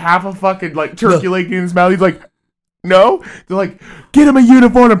like half a fucking like turkey leg in his mouth. He's like, no. They're like, get him a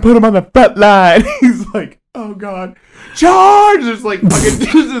uniform and put him on the front line. He's like, oh god, charge! There's like fucking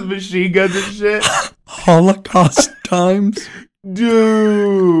just machine guns and shit. Holocaust times,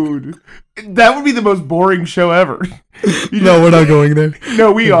 dude. That would be the most boring show ever. No, we're not going there.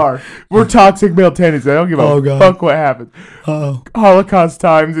 No, we are. We're toxic male tendencies. I don't give a fuck what happens. Holocaust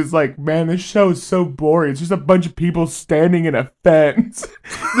times is like, man, this show is so boring. It's just a bunch of people standing in a fence.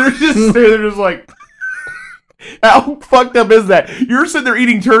 They're just like, how fucked up is that? You're sitting there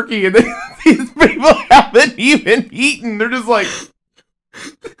eating turkey and these people haven't even eaten. They're just like,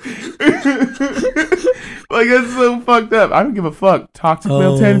 like, that's so fucked up. I don't give a fuck. Toxic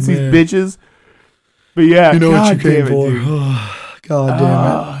male tendencies, bitches. But yeah, you know what you came for. God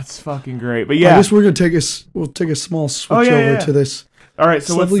damn it. It's fucking great. But yeah, I guess we're gonna we'll take a small switch over to this. All right,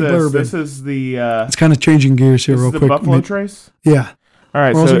 so what's this? Bourbon. This is the it's kind of changing gears here real quick. The Buffalo Trace? Yeah. All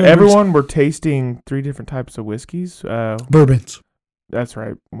right, so everyone, we're tasting 3 different types of whiskeys. Bourbons. That's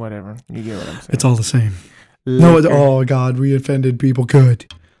right. Whatever. You get what I'm saying. It's all the same. No, oh God, we offended people. Good.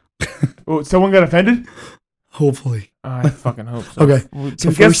 Oh, someone got offended? Hopefully. I fucking hope so. Okay.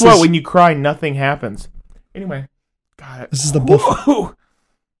 So guess what? When you cry, nothing happens. Anyway. God. This is the Buffalo. All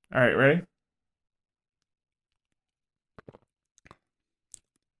right, ready?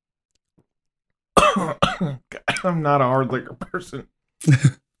 God, I'm not a hard liquor person.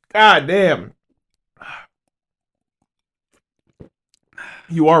 God damn.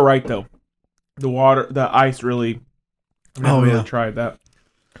 You are right, though. The ice really... I've never really tried that.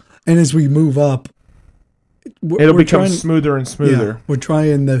 And as we move up... It'll become smoother and smoother. Yeah, we're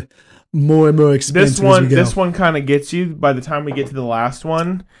trying the more and more expensive as we go. This one kind of gets you. By the time we get to the last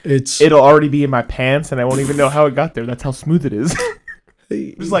one, it'll already be in my pants, and I won't even know how it got there. That's how smooth it is.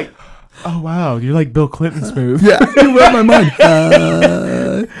 It's like... Oh, wow. You're like Bill Clinton smooth. Yeah, you read my mind.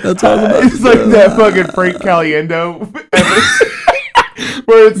 That's all about. It's like that fucking Frank Caliendo.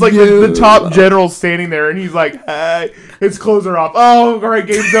 Where it's like the top general standing there, and he's like, his clothes are off. Oh, all right,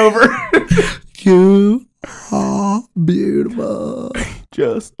 game's over. You are beautiful.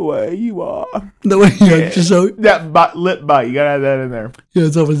 Just the way you are. The way you are. Just so... That lip bite. You gotta have that in there. Yeah,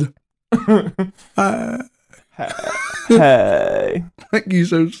 it's always... Hey. He's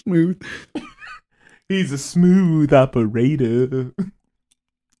so smooth. He's a smooth operator.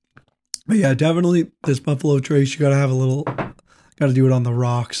 But yeah, definitely this Buffalo Trace, you gotta have gotta do it on the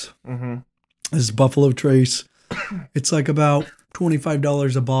rocks. Mm-hmm. This is Buffalo Trace. It's like about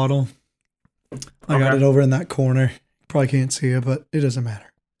 $25 a bottle. I got it over in that corner. Probably can't see it, but it doesn't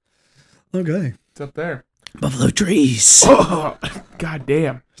matter. Okay. It's up there. Buffalo Trace. Oh, God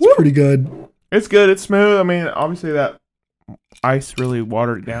damn. It's pretty good. It's good. It's smooth. I mean, obviously that ice really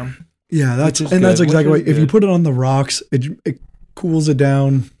watered it down. Yeah, that's exactly right. If you put it on the rocks, it cools it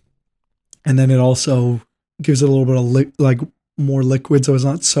down, and then it also gives it a little bit of more liquid, so it's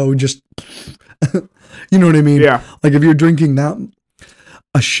not so just. You know what I mean? Yeah. Like if you're drinking that,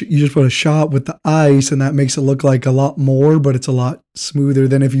 you just put a shot with the ice, and that makes it look like a lot more, but it's a lot smoother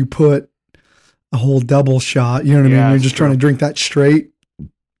than if you put a whole double shot. You know what I mean? You're just trying to drink that straight.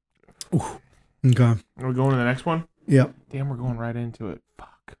 Ooh. Okay. We're going to the next one? Yep. Damn, we're going right into it.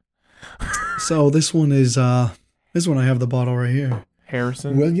 Fuck. So this one is I have the bottle right here.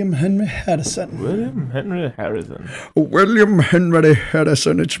 Harrison. William Henry Harrison. William Henry Harrison. William Henry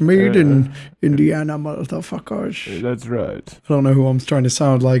Harrison. It's made in Indiana, motherfuckers. That's right. I don't know who I'm trying to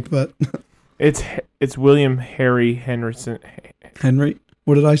sound like, but it's William Harry Henderson. Henry?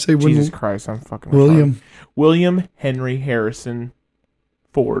 What did I say? Jesus Christ, I'm fucking William. Retarded. William Henry Harrison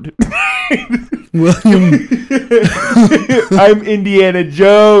Ford. William. I'm Indiana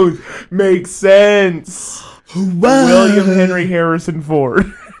Jones. Makes sense. Wow. William Henry Harrison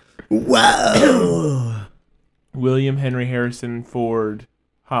Ford. Wow. William Henry Harrison Ford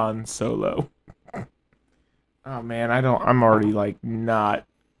Han Solo. Oh man, I'm already like not.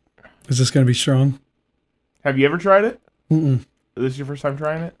 Is this gonna be strong? Have you ever tried it? Mm-mm. Is this your first time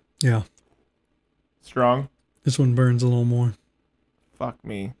trying it? Yeah. Strong? This one burns a little more. Fuck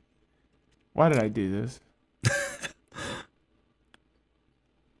me. Why did I do this?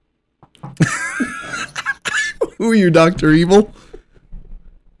 Who are you, Dr. Evil?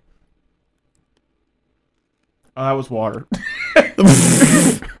 Oh, that was water.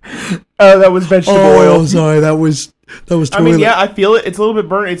 Oh, that was vegetable oil. Oh, sorry, that was toilet. I mean, yeah, I feel it. It's a little bit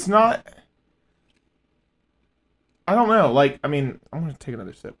burnt. It's not. I don't know. Like, I mean, I'm gonna take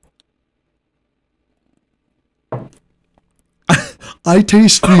another sip. I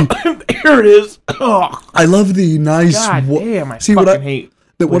taste the. Here it is. Oh, I love the nice. God damn! I see fucking what I hate.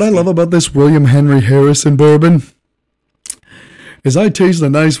 What I love about this William Henry Harrison bourbon is I taste the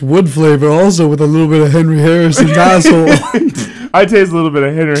nice wood flavor also with a little bit of Henry Harrison's asshole. I taste a little bit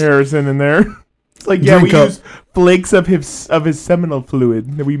of Henry Harrison in there. It's like, yeah, we use flakes of his seminal fluid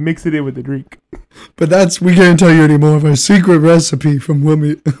and we mix it in with the drink. But we can't tell you anymore of our secret recipe from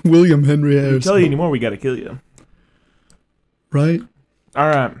William Henry Harrison. If we tell you anymore, we gotta kill you. Right? All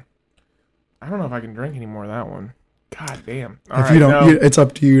right. I don't know if I can drink any more of that one. God damn. If you don't, it's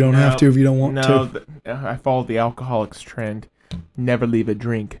up to you. You don't have to if you don't want to. I followed the alcoholic's trend. Never leave a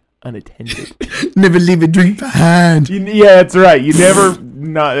drink unattended. Never leave a drink behind. Yeah, that's right. You never.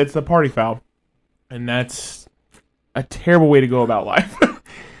 No, it's a party foul, and that's a terrible way to go about life.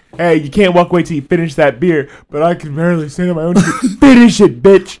 Hey, you can't walk away till you finish that beer, but I can barely stand on my own. Finish it,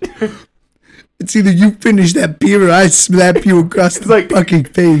 bitch. It's either you finish that beer or I slap you across the fucking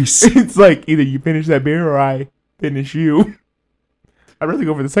face. It's like either you finish that beer or I finish you. I'd rather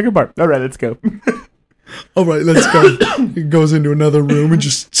go for the second part. All right, let's go. All right, let's go. He goes into another room and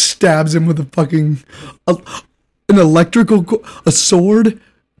just stabs him with a fucking a sword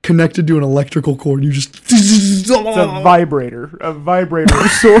connected to an electrical cord. You just it's a vibrator of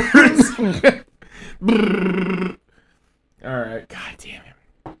swords. All right, god damn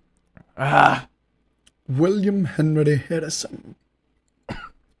it. William Henry Harrison.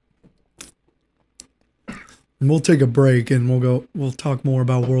 And we'll take a break and we'll talk more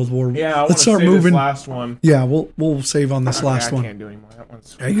about World War. Yeah, let's start moving. This last one. Yeah, we'll save on this last one. I can't do anymore. That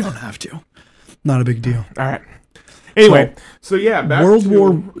one's. Yeah, you don't have to. Not a big deal. All right. Anyway, so yeah, back World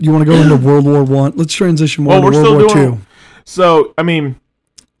War. You want to go into World War One? Let's transition more to World War Two. So I mean,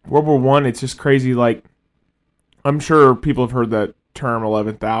 World War One. It's just crazy. Like, I'm sure people have heard that term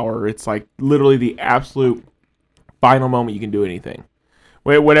 11th hour. It's like literally the absolute final moment you can do anything,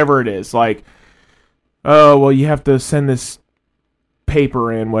 whatever it is. Like, oh well, you have to send this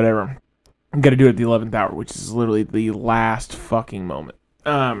paper in, whatever. I'm gonna do it at the 11th hour, which is literally the last fucking moment.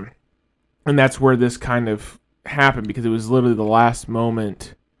 And that's where this kind of happened because it was literally the last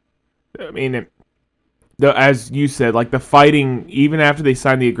moment. I mean, as you said, like the fighting, even after they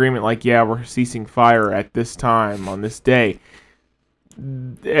signed the agreement, like, yeah, we're ceasing fire at this time on this day.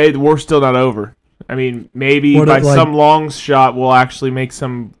 The war's still not over. I mean, maybe some long shot we'll actually make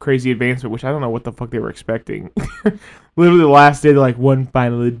some crazy advancement, which I don't know what the fuck they were expecting. Literally the last day, they're like, one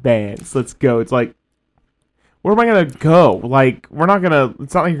final advance. Let's go. It's like, where am I going to go? Like,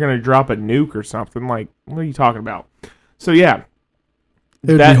 it's not like you're going to drop a nuke or something. Like, what are you talking about? So, yeah.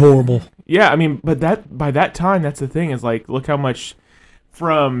 It would be horrible. Yeah, I mean, but by that time, that's the thing, is like, look how much,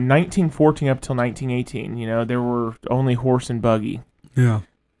 from 1914 up till 1918, there were only horse and buggy. Yeah.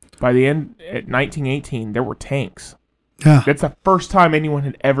 By the end, at 1918, there were tanks. Yeah. That's the first time anyone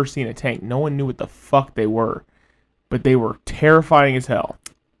had ever seen a tank. No one knew what the fuck they were. But they were terrifying as hell.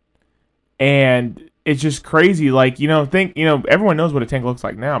 And it's just crazy. Like, everyone knows what a tank looks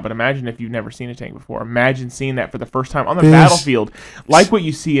like now, but imagine if you've never seen a tank before. Imagine seeing that for the first time on the battlefield, like what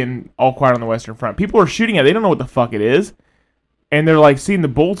you see in All Quiet on the Western Front. People are shooting at it. They don't know what the fuck it is. And they're like, seeing the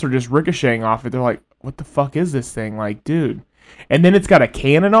bolts are just ricocheting off it. They're like, what the fuck is this thing? Like, dude. And then it's got a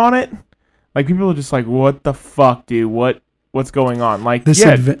cannon on it. Like, people are just like, what the fuck, dude? What's going on? Like,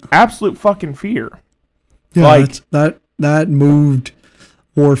 absolute fucking fear. Yeah, like, that moved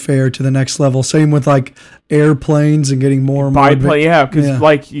warfare to the next level. Same with like airplanes and getting more and more. Biplane, yeah, because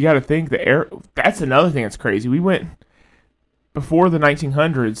like you got to think that's another thing that's crazy. We went before the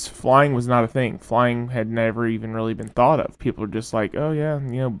 1900s. Flying was not a thing. Flying had never even really been thought of. People are just like, oh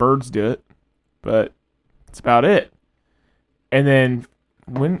yeah, birds do it, but that's about it. And then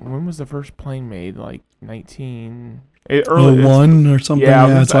when was the first plane made? Like 1901 or something. Yeah,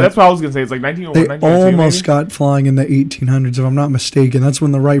 that's what I was gonna say. It's like 1901. They almost got flying in the 1800s, if I'm not mistaken. That's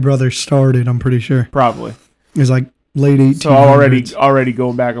when the Wright brothers started. I'm pretty sure. Probably. It was like late 1800s. So already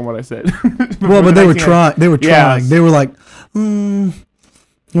going back on what I said. Well, but they were trying. They were trying. Yes. They were like,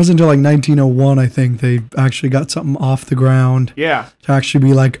 It wasn't until like 1901, I think, they actually got something off the ground. Yeah. To actually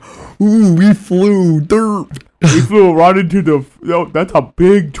be like, ooh, we flew dirt. We flew right into the... Oh, that's a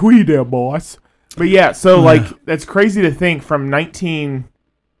big tree there, boss. But yeah, so like, that's crazy to think from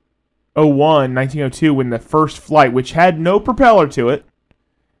 1902, when the first flight, which had no propeller to it,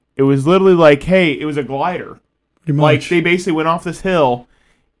 it was literally like, hey, it was a glider. Pretty much. Like, they basically went off this hill,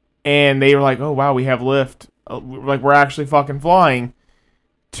 and they were like, oh, wow, we have lift. Like, we're actually fucking flying.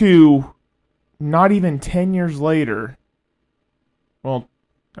 To not even 10 years later,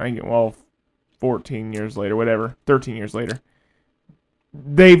 14 years later, whatever, 13 years later,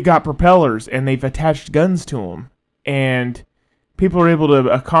 they've got propellers and they've attached guns to them. And people are able to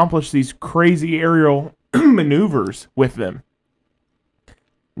accomplish these crazy aerial maneuvers with them.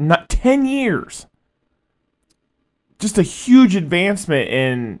 Not 10 years. Just a huge advancement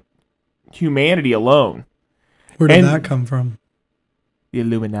in humanity alone. Where did that come from? The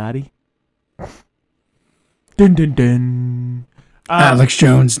Illuminati. Dun dun dun. Alex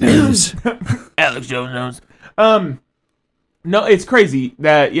Jones knows. Alex Jones knows. No, it's crazy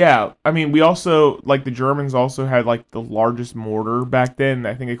that, yeah. I mean, we also, like, the Germans also had, like, the largest mortar back then.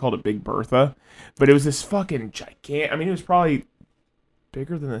 I think they called it Big Bertha. But it was this fucking gigantic. I mean, it was probably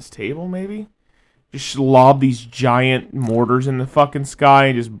bigger than this table, maybe. Just lob these giant mortars in the fucking sky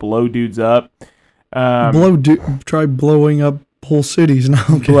and just blow dudes up. Try blowing up whole cities now.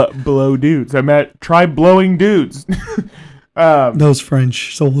 Okay. Blow dudes. Try blowing dudes. Those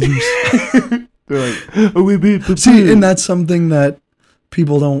French soldiers. They're like, oh, see, and that's something that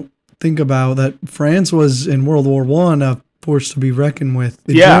people don't think about. That France was in World War I a force to be reckoned with.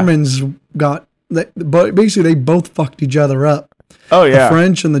 The Germans but basically they both fucked each other up. Oh yeah, the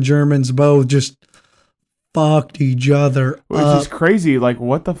French and the Germans both just fucked each other up. Which is crazy. Like,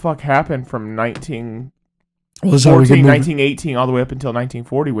 what the fuck happened from 1918 all the way up until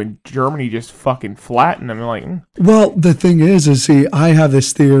 1940 when Germany just fucking flattened them? Like, Well, the thing is, see, I have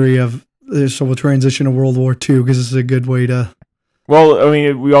this theory of so we'll transition to World War II because this is a good way to. Well, I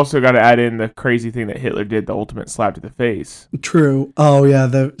mean, we also got to add in the crazy thing that Hitler did, the ultimate slap to the face. True. Oh yeah,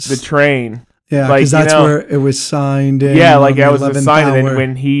 the train. Yeah, because that's where it was signed in. Yeah, like that was the sign, and then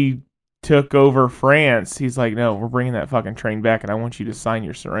when he took over France, he's like, no, we're bringing that fucking train back, and I want you to sign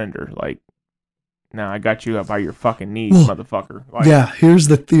your surrender. Like, no, I got you up by your fucking knees, motherfucker. Like, yeah, here's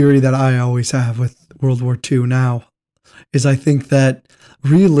the theory that I always have with World War II now, is I think that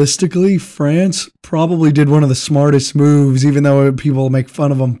realistically, France probably did one of the smartest moves, even though people make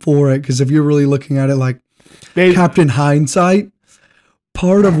fun of them for it, because if you're really looking at it like Captain Hindsight,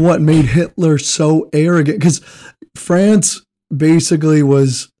 part of what made Hitler so arrogant, because France basically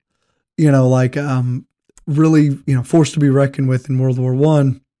was, really, forced to be reckoned with in World War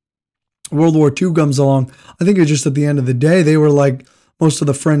I. World War II comes along. I think it's just at the end of the day, they were like, most of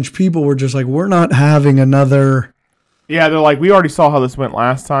the French people were just like, we're not having another. Yeah, they're like, we already saw how this went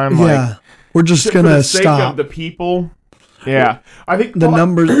last time. Yeah, like, we're just going to stop. For the sake of the people. Yeah, I think the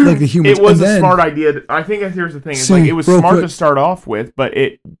numbers, like the humans. It was a smart idea. I think here's the thing: it was smart to start off with, but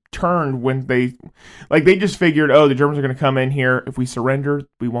it turned when they just figured, oh, the Germans are going to come in here. If we surrender,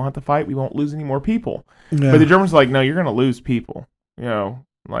 we won't have to fight. We won't lose any more people. Yeah. But the Germans are like, no, you're going to lose people.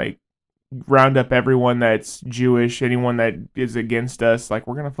 Round up everyone that's Jewish, anyone that is against us. Like,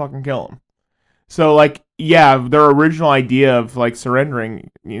 we're going to fucking kill them. So, their original idea of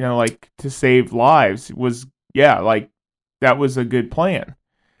surrendering, to save lives was, that was a good plan.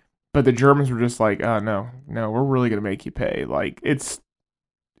 But the Germans were just like, oh, no, we're really going to make you pay. Like, it's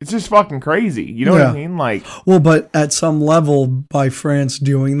just fucking crazy. You know what I mean? Well, but at some level, by France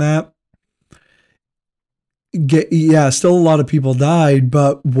doing that, still a lot of people died,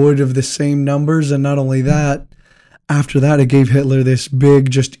 but would have the same numbers. And not only that, after that, it gave Hitler this big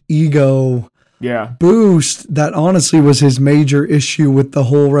just ego boost that honestly was his major issue with the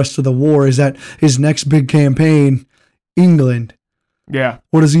whole rest of the war, is that his next big campaign, England. Yeah.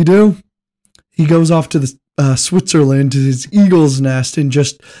 What does he do? He goes off to the Switzerland, to his eagle's nest, and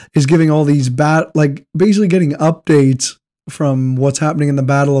just is giving all these basically getting updates from what's happening in the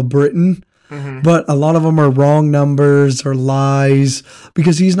Battle of Britain. Mm-hmm. But a lot of them are wrong numbers or lies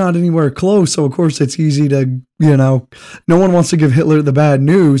because he's not anywhere close. So of course it's easy to, no one wants to give Hitler the bad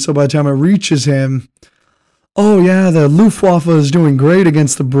news. So by the time it reaches him, oh yeah, the Luftwaffe is doing great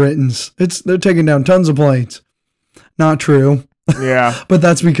against the Britons. They're taking down tons of planes. Not true. Yeah. But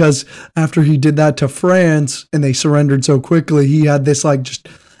that's because after he did that to France and they surrendered so quickly, he had this just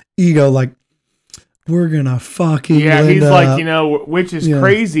ego, we're gonna fucking he's up. Which is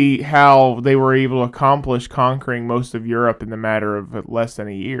crazy how they were able to accomplish conquering most of Europe in the matter of less than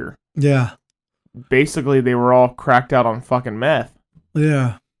a year. Yeah. Basically, they were all cracked out on fucking meth.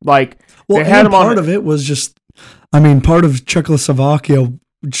 Yeah. Well, they had him part of it was just, part of Czechoslovakia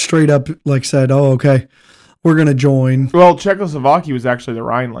straight up said, "Oh, okay, we're gonna join." Well, Czechoslovakia was actually the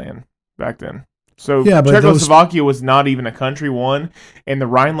Rhineland back then. So Czechoslovakia was not even a country, and the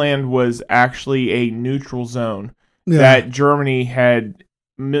Rhineland was actually a neutral zone that Germany had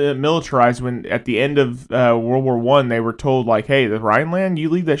militarized when at the end of World War I, they were told, hey, the Rhineland, you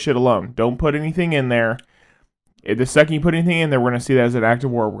leave that shit alone. Don't put anything in there. The second you put anything in there, we're going to see that as an act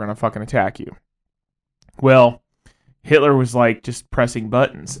of war. We're going to fucking attack you. Well, Hitler was just pressing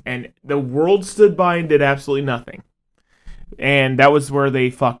buttons, and the world stood by and did absolutely nothing. And that was where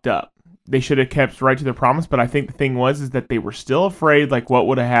they fucked up. They should have kept right to their promise, but I think the thing was that they were still afraid, what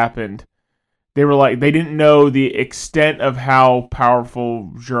would have happened. They were they didn't know the extent of how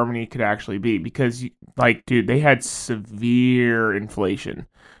powerful Germany could actually be, because, dude, they had severe inflation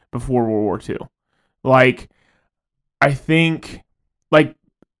before World War II. I think,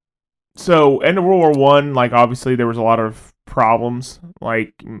 so end of World War I, obviously there was a lot of problems,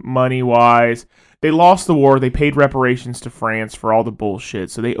 money-wise. They lost the war. They paid reparations to France for all the bullshit,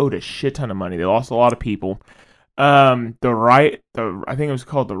 so they owed a shit ton of money. They lost a lot of people. I think it was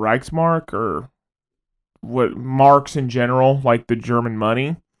called the Reichsmark, or what, marks in general, the German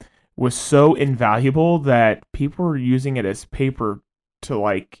money, was so invaluable that people were using it as paper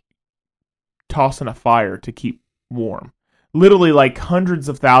to toss in a fire to keep warm. Literally, hundreds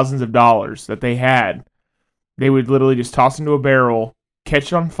of thousands of dollars that they had, they would literally just toss into a barrel,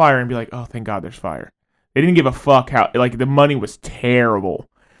 catch it on fire, and be like, "Oh, thank God there's fire." They didn't give a fuck how, the money was terrible.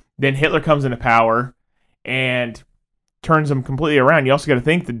 Then Hitler comes into power and turns them completely around. You also got to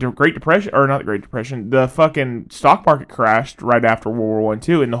think the Great Depression, or not the Great Depression, the fucking stock market crashed right after World War I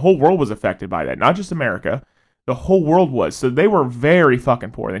too, and the whole world was affected by that. Not just America, the whole world was. So they were very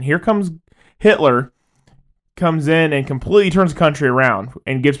fucking poor. Then here comes Hitler, comes in and completely turns the country around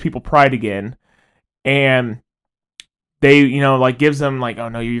and gives people pride again, and they, gives them oh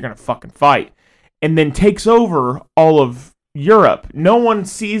no, you're gonna fucking fight, and then takes over all of Europe. No one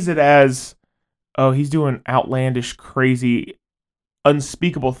sees it as, oh, he's doing outlandish, crazy,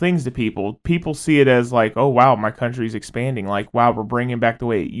 unspeakable things to people. People see it as oh wow, my country's expanding. Wow, we're bringing back the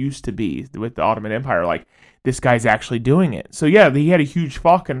way it used to be with the Ottoman Empire. This guy's actually doing it. So yeah, he had a huge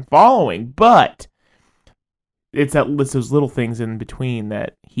fucking following, but it's those little things in between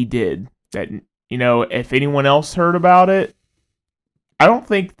that he did that, if anyone else heard about it, I don't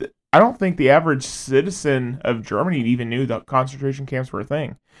think the average citizen of Germany even knew that concentration camps were a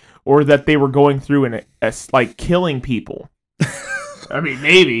thing, or that they were going through and killing people.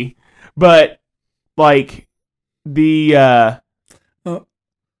 Maybe, but the I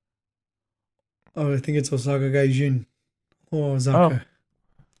think it's Osaka Gaijin. Oh, Osaka.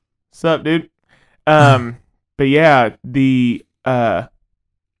 What's up, dude? But yeah,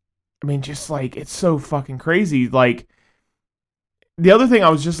 it's so fucking crazy. The other thing I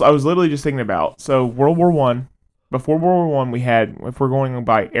was literally just thinking about. So World War I, before World War I, we had, if we're going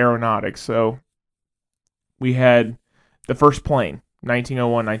by aeronautics, so we had the first plane,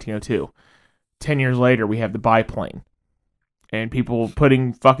 1901, 1902. 10 years later, we have the biplane. And people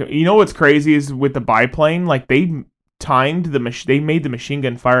putting fucking, what's crazy is with the biplane, they timed they made the machine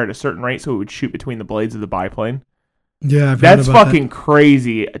gun fire at a certain rate so it would shoot between the blades of the biplane. Yeah, that's fucking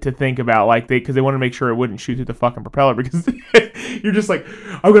crazy to think about. Because they want to make sure it wouldn't shoot through the fucking propeller, because you're just I'm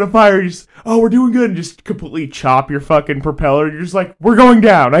gonna fire. Oh, we're doing good, and just completely chop your fucking propeller. You're just we're going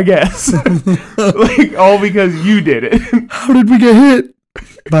down, I guess. All because you did it. How did we get hit?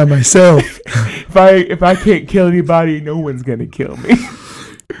 By myself. If I can't kill anybody, no one's gonna kill me.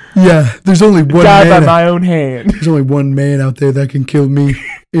 Yeah, there's only one man. Die by my own hand. There's only one man out there that can kill me,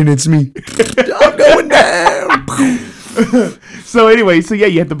 and it's me. I'm going down. So anyway, yeah,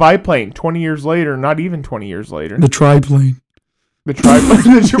 you had the biplane. 20 years later, not even 20 years later. The triplane. The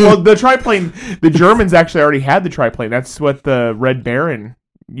triplane. The triplane. The Germans actually already had the triplane. That's what the Red Baron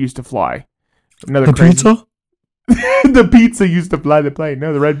used to fly. Pizza? The pizza used to fly the plane.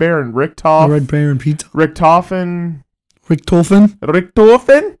 No, the Red Baron. Richthofen. The Red Baron pizza. Richthofen.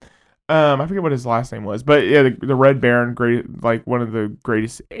 I forget what his last name was, but yeah, the Red Baron, great, one of the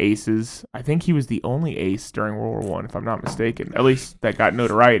greatest aces. I think he was the only ace during World War I, if I'm not mistaken. At least that got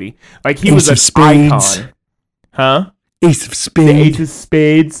notoriety. He was an icon, huh? Ace of spades. The ace of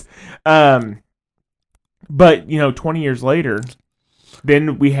spades. But 20 years later,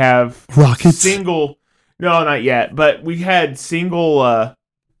 then we have rockets. No, not yet. But we had single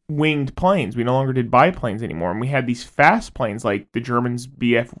winged planes. We no longer did biplanes anymore, and we had these fast planes like the Germans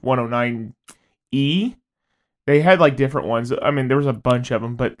Bf-109E. They had different ones. There was a bunch of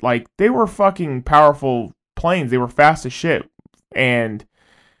them, but they were fucking powerful planes. They were fast as shit, and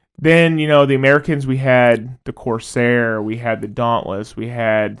Then, the Americans, we had the Corsair, we had the Dauntless, we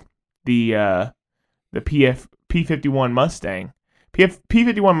had the P-51 Mustang.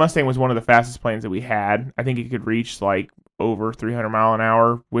 P-51 Mustang was one of the fastest planes that we had. I think it could reach like over 300 mile an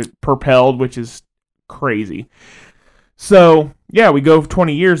hour with propelled, which is crazy. So, yeah, we go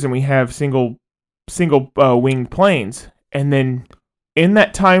 20 years and we have single winged planes. And then in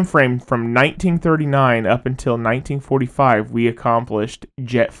that time frame from 1939 up until 1945, we accomplished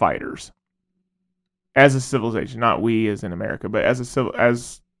jet fighters as a civilization. Not we as in America, but as a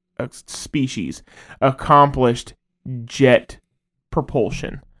species accomplished jet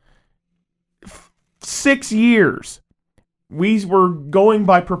propulsion. 6 years. We were going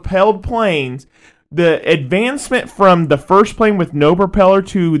by propelled planes. The advancement from the first plane with no propeller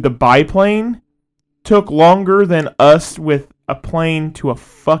to the biplane took longer than us with a plane to a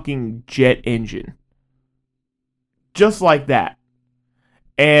fucking jet engine. Just like that.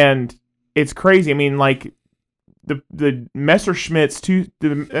 And it's crazy. I mean, like, the Messerschmitts,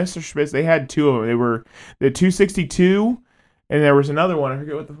 they had two of them. They were the 262, and there was another one. I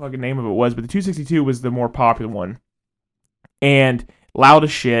forget what the fucking name of it was, but the 262 was the more popular one. And loud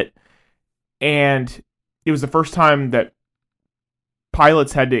as shit. And it was the first time that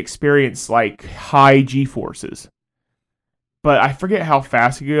pilots had to experience, like, high G-forces. But I forget how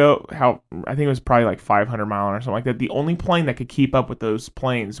fast it could go. I think it was probably like 500 mile or something like that. The only plane that could keep up with those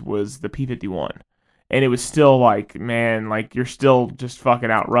planes was the P-51. And it was still like, man, like, you're still just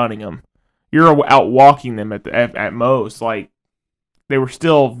fucking outrunning them. You're out walking them at most. Like, they were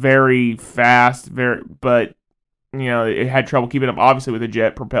still very fast, but, it had trouble keeping up, obviously, with a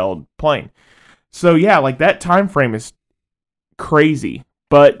jet-propelled plane. So, yeah, like, that time frame is crazy.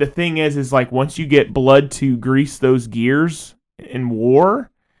 But the thing is like, once you get blood to grease those gears in war,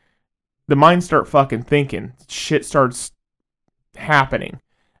 the minds start fucking thinking. Shit starts happening.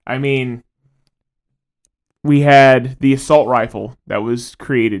 I mean, we had the assault rifle that was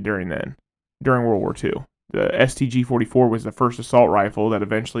created during World War II. The STG-44 was the first assault rifle that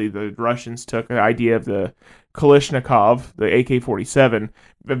eventually the Russians took the idea of the Kalashnikov, the AK-47,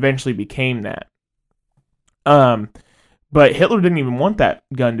 eventually became that. But Hitler didn't even want that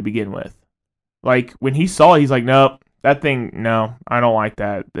gun to begin with. Like, when he saw it, he's like, nope, that thing, no, I don't like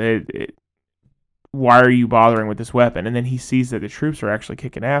that. Why are you bothering with this weapon? And then he sees that the troops are actually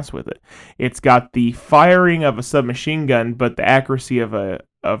kicking ass with it. It's got the firing of a submachine gun, but the accuracy of a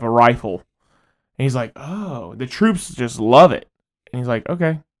rifle. And he's like, oh, the troops just love it. And he's like,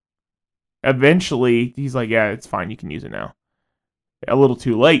 okay. Eventually, he's like, yeah, it's fine, you can use it now. A little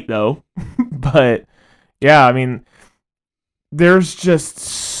too late, though. But, yeah, I mean, there's just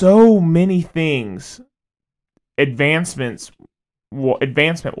so many things,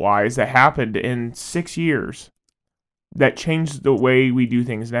 advancement-wise, that happened in 6 years that changed the way we do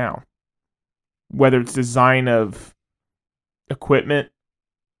things now. Whether it's design of equipment,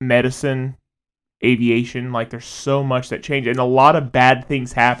 medicine, aviation, like, there's so much that changed, and a lot of bad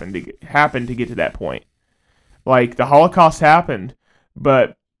things happened to get to that point. Like, the Holocaust happened,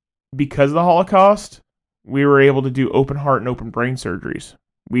 but because of the Holocaust, we were able to do open heart and open brain surgeries.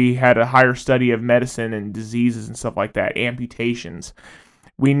 We had a higher study of medicine and diseases and stuff like that, amputations.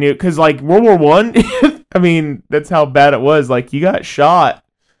 We knew, because, like, World War I, I mean, that's how bad it was. Like, you got shot.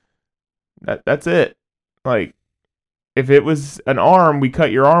 That's it. Like, if it was an arm, we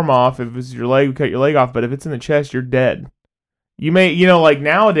cut your arm off. If it was your leg, we cut your leg off. But if it's in the chest, you're dead. You may, like,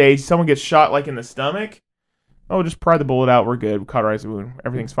 nowadays, someone gets shot, like, in the stomach. Oh, just pry the bullet out. We're good. We cauterize the wound.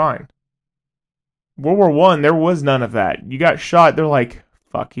 Everything's fine. World War I, there was none of that. You got shot, they're like,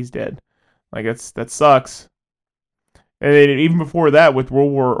 fuck, he's dead. Like, that sucks. And then even before that, with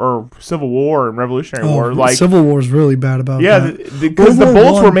World War or Civil War and Revolutionary War, like, Civil War is really bad about that. Yeah, because the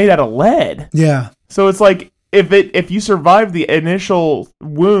bullets were made out of lead. Yeah. So it's like, if you survived the initial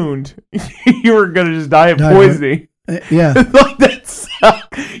wound, you were gonna just die of poisoning. Yeah. Like, that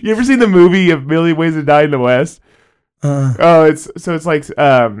sucks. You ever seen the movie A Million Ways to Die in the West? It's like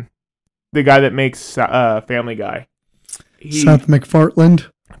the guy that makes Family Guy. Seth MacFarlane.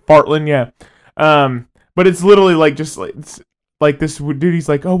 Fartland, yeah. But it's literally like, just like this dude, he's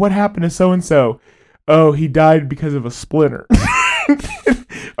like, oh, what happened to so-and-so? Oh, he died because of a splinter.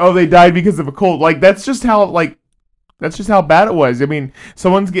 Oh, they died because of a cold. Like, that's just how bad it was. I mean,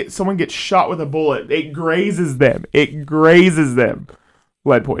 someone gets shot with a bullet. It grazes them.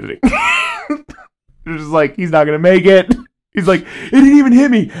 Lead poisoning. They're just like, he's not going to make it. He's like, it didn't even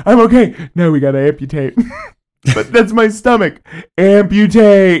hit me. I'm okay. No, we got to amputate. But that's my stomach.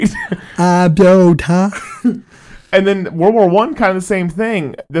 Amputate. Abdota. And then World War I, kind of the same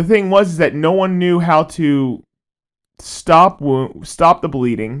thing. The thing was that no one knew how to stop the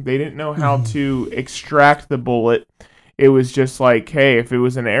bleeding. They didn't know how to extract the bullet. It was just like, hey, if it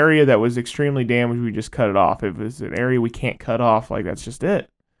was an area that was extremely damaged, we just cut it off. If it's an area we can't cut off, like that's just it.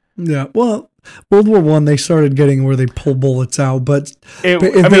 Yeah, well, World War I, they started getting where they pull bullets out, but if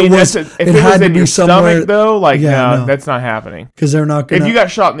it had to be somewhere, stomach, though, like, no, that's not happening. Because they're not going to... If you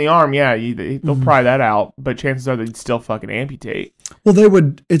got shot in the arm, yeah, they'll pry that out, but chances are they'd still fucking amputate. Well, they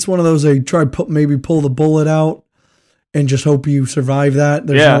would... It's one of those, they try maybe pull the bullet out and just hope you survive that.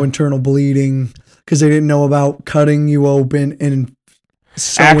 There's no internal bleeding, because they didn't know about cutting you open and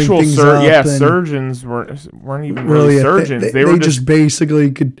actual surgeons weren't even really surgeons. They were just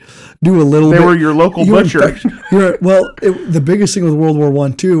basically could do a little they bit. They were your local butcher. The biggest thing with World War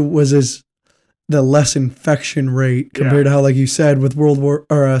I too was the less infection rate compared to how, like you said, with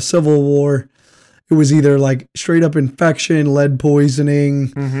Civil War, it was either like straight up infection, lead poisoning.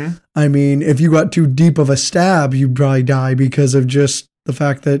 Mm-hmm. I mean, if you got too deep of a stab, you'd probably die because of just the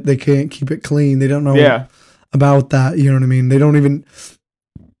fact that they can't keep it clean. They don't know about that. You know what I mean? They don't even...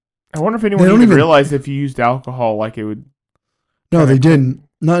 I wonder if anyone even realized if you used alcohol, like it would... No, they didn't.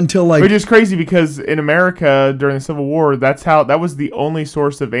 Not until like... Which is crazy because in America, during the Civil War, that was the only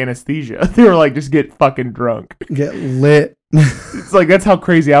source of anesthesia. They were like, just get fucking drunk. Get lit. It's like, that's how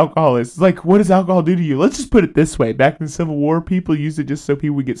crazy alcohol is. It's like, what does alcohol do to you? Let's just put it this way. Back in the Civil War, people used it just so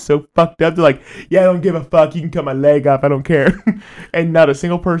people would get so fucked up. They're like, yeah, I don't give a fuck. You can cut my leg off. I don't care. And not a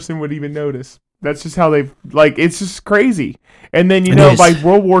single person would even notice. That's just how it's just crazy. And then, by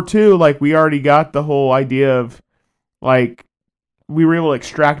World War II, like, we already got the whole idea of, like, we were able to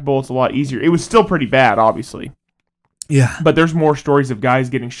extract bullets a lot easier. It was still pretty bad, obviously. Yeah. But there's more stories of guys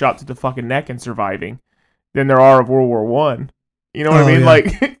getting shot to the fucking neck and surviving than there are of World War I. You know what I mean? Yeah.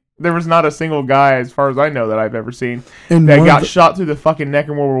 Like, there was not a single guy, as far as I know, that I've ever seen that got shot through the fucking neck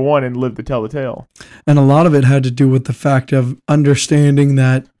in World War I and lived to tell the tale. And a lot of it had to do with the fact of understanding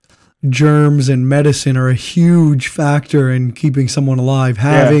that germs and medicine are a huge factor in keeping someone alive.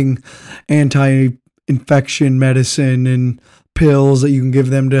 Having anti-infection medicine and pills that you can give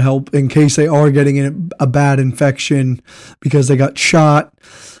them to help in case they are getting a bad infection because they got shot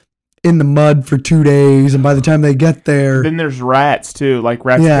in the mud for 2 days, and by the time they get there... Then there's rats, too. Like,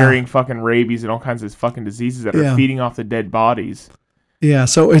 rats carrying fucking rabies and all kinds of fucking diseases that are feeding off the dead bodies. Yeah,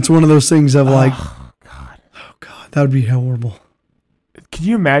 so it's one of those things of like... Oh, God. That would be horrible. Can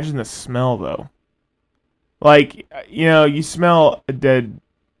you imagine the smell, though? Like, you smell a dead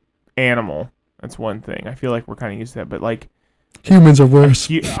animal. That's one thing. I feel like we're kind of used to that, but, like... Humans are worse.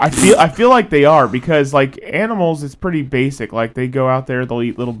 I feel like they are because, like, animals, it's pretty basic. Like, they go out there, they'll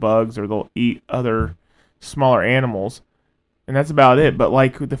eat little bugs or they'll eat other smaller animals, and that's about it. But,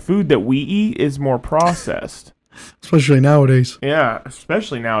 like, the food that we eat is more processed. Especially nowadays. Yeah,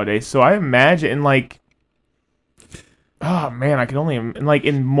 especially nowadays. So I imagine, like... Oh, man, I can only... Like,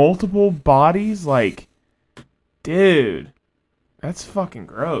 in multiple bodies, like... Dude, that's fucking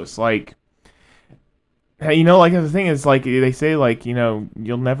gross. Like... like the thing is, like they say, like you'll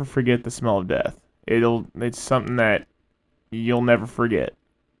never forget the smell of death. It's something that you'll never forget,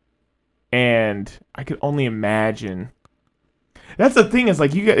 and I could only imagine. That's the thing is,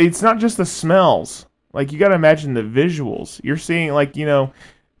 like it's not just the smells. Like you got to imagine the visuals. You're seeing like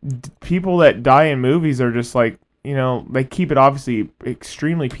people that die in movies are just like they keep it obviously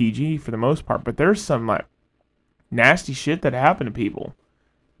extremely PG for the most part, but there's some like nasty shit that happened to people,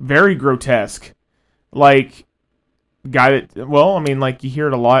 very grotesque. Like, like, you hear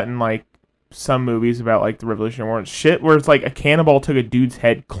it a lot in, like, some movies about, like, the Revolutionary War and shit, where it's, like, a cannonball took a dude's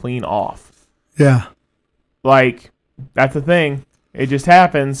head clean off. Yeah. Like, that's the thing. It just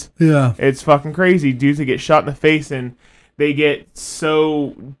happens. Yeah. It's fucking crazy. Dudes that get shot in the face and they get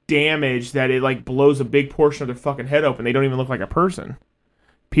so damaged that it, like, blows a big portion of their fucking head open. They don't even look like a person.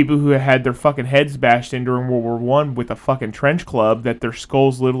 People who had their fucking heads bashed in during World War I with a fucking trench club that their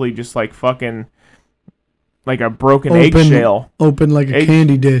skulls literally just, like, fucking... Like a broken eggshell. Open like a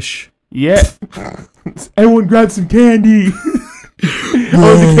candy dish. Yeah. Everyone grab some candy.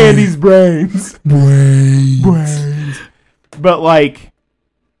 The candy's brains. Brains. But like,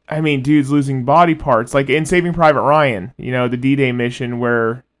 I mean, dudes losing body parts. Like in Saving Private Ryan, the D-Day mission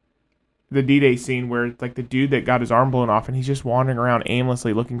where... The D-Day scene where it's like the dude that got his arm blown off and he's just wandering around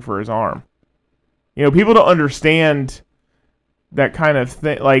aimlessly looking for his arm. People don't understand... that kind of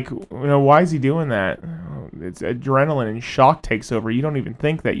thing, like, why is he doing that? It's adrenaline and shock takes over. You don't even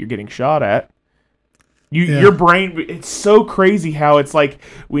think that you're getting shot at. Your brain, it's so crazy how it's like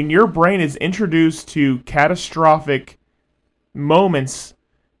when your brain is introduced to catastrophic moments,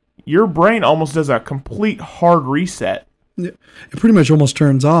 your brain almost does a complete hard reset. It pretty much almost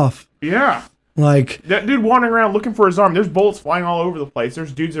turns off. Yeah. Like that dude wandering around looking for his arm. There's bullets flying all over the place.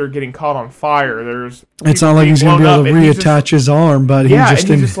 There's dudes that are getting caught on fire. There's it's not like he's gonna be able to reattach his arm, but he's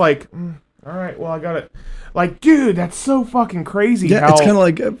just like, all right, well I got it. Like, dude, that's so fucking crazy. Yeah, it's kind of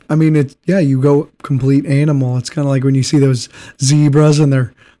like, I mean, you go complete animal. It's kind of like when you see those zebras and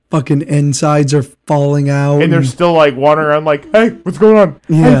their fucking insides are falling out. And they're still like wandering around like, hey, what's going on?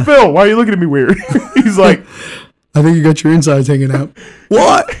 Yeah. Hey, Phil, why are you looking at me weird? He's like, I think you got your insides hanging out.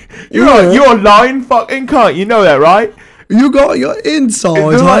 What? You're a lying fucking cunt. You know that, right? You got your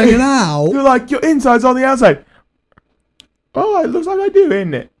insides hanging out. You're like, your inside's on the outside. Oh, it looks like I do,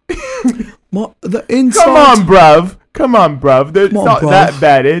 isn't it? What? The insides? Come on, bruv. It's not that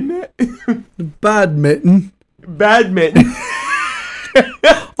bad, isn't it? Badminton.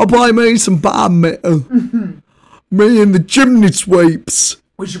 I'll buy me some badminton. Me and the chimney sweeps.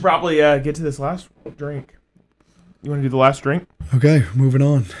 We should probably get to this last drink. You want to do the last drink? Okay, moving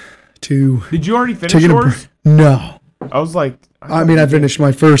on to... Did you already finish yours? No. I was like... I finished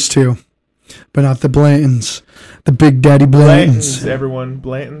my first two, but not the Blantons. The Big Daddy Blantons. Everyone.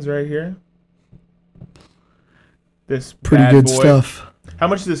 Blantons right here. This pretty good stuff. How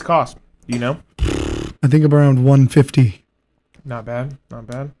much does this cost? Do you know? I think around $150. Not bad.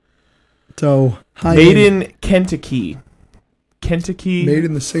 So, made in Kentucky. Made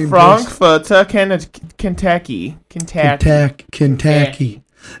in the same Frankfurter, Kentucky.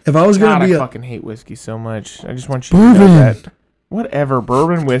 If I was gonna be I fucking hate whiskey so much. I just want you to know that. Whatever,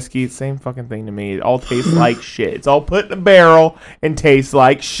 bourbon, whiskey, same fucking thing to me. It all tastes like shit. It's all put in a barrel and tastes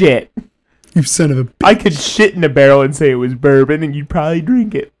like shit. You son of a bitch. I could shit in a barrel and say it was bourbon, and you'd probably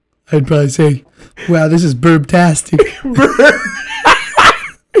drink it. I'd probably say, "Wow, this is burbtastic."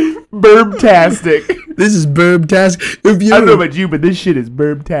 Burbtastic. This is burbtastic. I don't know about you, but this shit is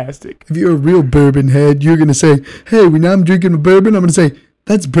burbtastic. If you're a real bourbon head, you're gonna say, "Hey, when I'm drinking a bourbon, I'm gonna say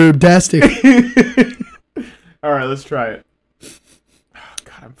that's burbtastic." All right, let's try it. Oh,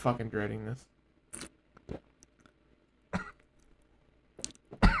 God, I'm fucking dreading this.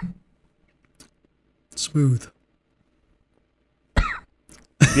 Smooth.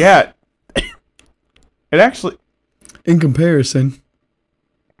 Yeah. It actually... In comparison...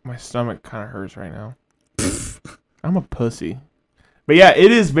 My stomach kind of hurts right now. I'm a pussy. But yeah,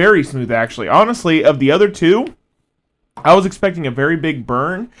 it is very smooth, actually. Honestly, of the other two, I was expecting a very big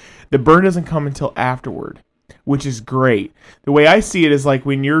burn. The burn doesn't come until afterward, which is great. The way I see it is like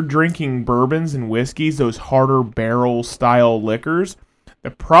when you're drinking bourbons and whiskeys, those harder barrel-style liquors, the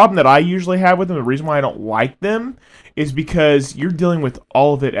problem that I usually have with them, the reason why I don't like them, is because you're dealing with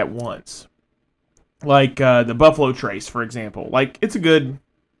all of it at once. Like the Buffalo Trace, for example. Like, it's a good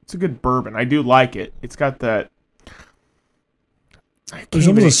bourbon. I do like it. It's got that... There's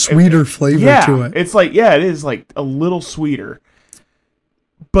almost a sweeter flavor to it. It's like, it is like a little sweeter.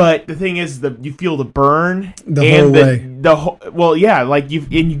 But the thing is, you feel the burn the whole way. Well, yeah, like you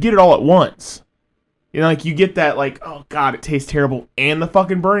get it all at once. You know, like you get that, like, oh god, it tastes terrible, and the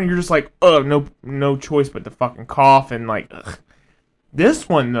fucking burn, and you're just like, oh, no choice but to fucking cough and like, ugh. This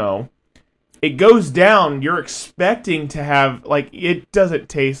one though, it goes down. You're expecting to have like, it doesn't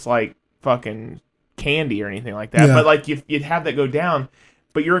taste like fucking candy or anything like that, but like you'd have that go down.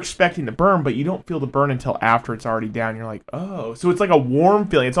 But you're expecting the burn, but you don't feel the burn until after it's already down. You're like, oh. So it's like a warm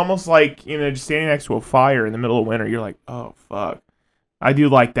feeling. It's almost like, just standing next to a fire in the middle of winter. You're like, oh, fuck. I do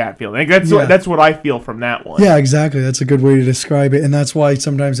like that feeling. Like that's what I feel from that one. Yeah, exactly. That's a good way to describe it. And that's why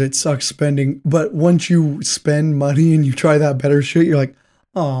sometimes it sucks spending. But once you spend money and you try that better shit, you're like,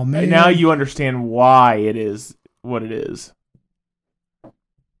 oh, man. And now you understand why it is what it is.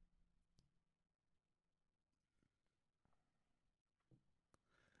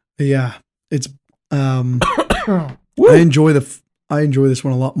 Yeah, it's I enjoy this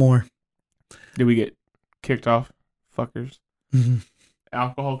one a lot more. Did we get kicked off, fuckers? Mm-hmm.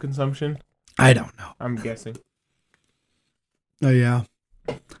 Alcohol consumption? I don't know. I'm guessing. Oh yeah.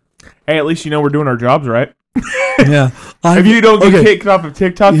 Hey, at least you know we're doing our jobs right. Yeah. If you don't get kicked off of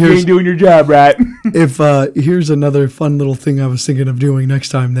TikTok, you ain't doing your job right. If here's another fun little thing I was thinking of doing next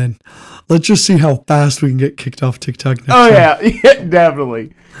time. Then let's just see how fast we can get kicked off TikTok next time. Yeah,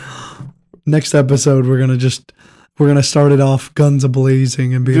 definitely. Next episode, we're gonna start it off guns a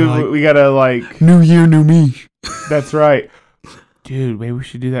blazing and be like, we gotta like new year, new me. That's right, dude. Maybe we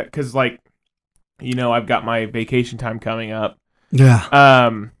should do that because, like, I've got my vacation time coming up. Yeah.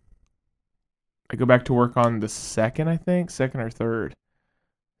 I go back to work on the 2nd, I think, 2nd or 3rd.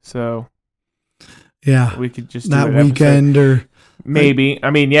 So, yeah, we could just that do an weekend episode. Or maybe.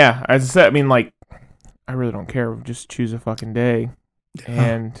 I mean, yeah. As I said, I mean, like, I really don't care. Just choose a fucking day,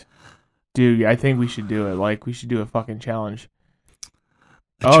 and. Dude, I think we should do it. Like, we should do a fucking challenge.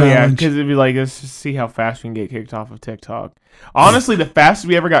 challenge. Because it'd be like, let's just see how fast we can get kicked off of TikTok. Honestly, the fastest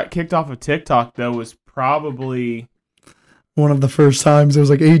we ever got kicked off of TikTok, though, was probably... One of the first times. It was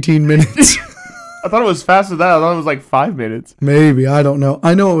like 18 minutes. I thought it was faster than that. I thought it was like 5 minutes. Maybe. I don't know.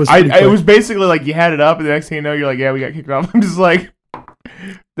 I know it was it was basically like you had it up, and the next thing you know, you're like, yeah, we got kicked off. I'm just like,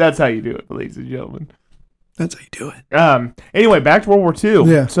 that's how you do it, ladies and gentlemen. That's how you do it. Anyway, back to World War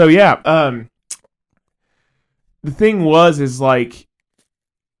II. Yeah. So, the thing is like,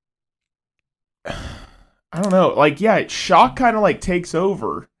 I don't know, like, shock kind of like takes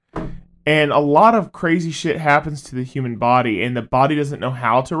over, and a lot of crazy shit happens to the human body, and the body doesn't know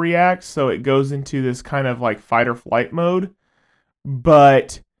how to react, so it goes into this kind of like fight or flight mode.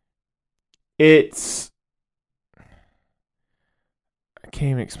 But it's, I can't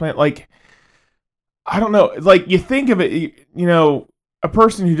even explain it. Like, I don't know, like, you think of it, you know, a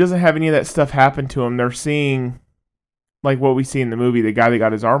person who doesn't have any of that stuff happen to them, they're seeing like what we see in the movie, the guy that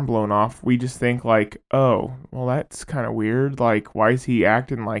got his arm blown off. We just think like, oh, well, that's kind of weird. Like, why is he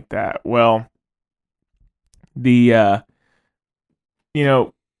acting like that? Well, you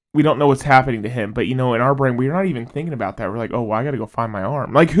know, we don't know what's happening to him, but, you know, in our brain, we're not even thinking about that. We're like, oh, well, I got to go find my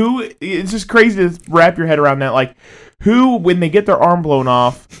arm. Like, it's just crazy to wrap your head around that. Like, who, when they get their arm blown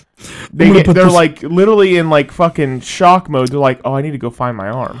off, they're like literally in like fucking shock mode. They're like, oh, I need to go find my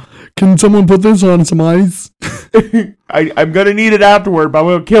arm. Can someone put this on some ice? I'm gonna need it afterward, but I'm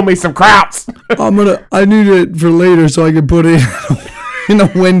gonna kill me some krauts. I need it for later so I can put it in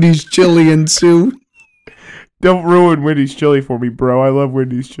a Wendy's chili and soup. Don't ruin Wendy's chili for me, bro. I love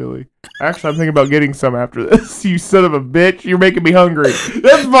Wendy's chili. Actually, I'm thinking about getting some after this. You son of a bitch. You're making me hungry.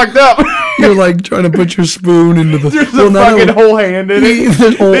 That's fucked up. You're like trying to put your spoon into the... There's a fucking whole hand in it.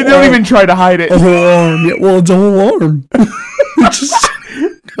 They don't even try to hide it. A whole arm. Yeah, well, it's a whole arm. It's just...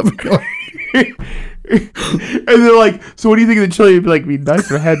 And they're like, so what do you think of the chili? It'd be like, it'd be nice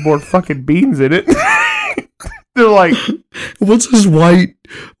if it had more fucking beans in it. They're like... What's this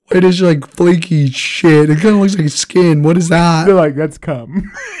whitish, like, flaky shit? It kind of looks like skin. What is that? They're like, that's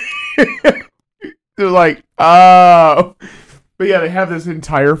cum. They're like, oh... But yeah, they have this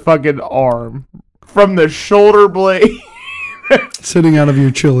entire fucking arm from the shoulder blade sitting out of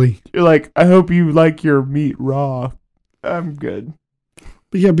your chili. You're like, I hope you like your meat raw. I'm good.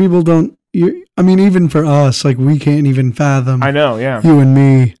 But yeah, people don't. I mean, even for us, like, we can't even fathom. I know, yeah. You and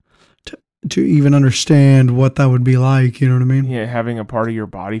me to even understand what that would be like. You know what I mean? Yeah, having a part of your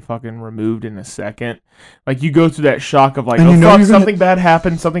body fucking removed in a second. Like, you go through that shock of like, and oh fuck, something bad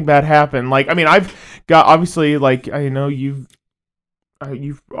happened. Like, I mean, I've got, obviously, like, I know you've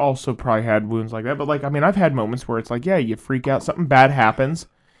also probably had wounds like that, but like, I mean, I've had moments where it's like, yeah, you freak out, something bad happens,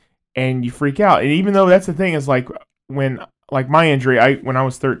 and you freak out. And even though that's the thing is like, when, like my injury, when I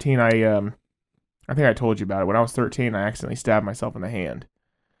was 13, I think I told you about it. When I was 13, I accidentally stabbed myself in the hand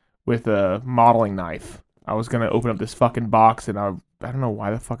with a modeling knife. I was going to open up this fucking box, and I don't know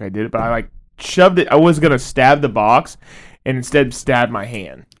why the fuck I did it, but I like shoved it. I was going to stab the box and instead stabbed my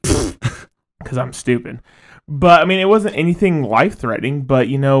hand because I'm stupid. But, I mean, it wasn't anything life-threatening, but,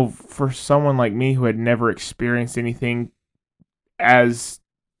 you know, for someone like me who had never experienced anything as,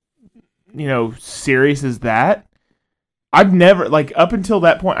 you know, serious as that, I've never, like, up until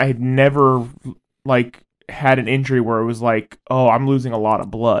that point, I had never, like, had an injury where it was like, oh, I'm losing a lot of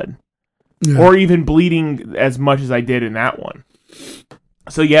blood. Yeah. Or even bleeding as much as I did in that one.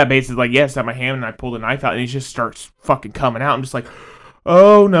 So, yeah, basically, like, yes, I had my hand, and I pulled a knife out, and it just starts fucking coming out. I'm just like,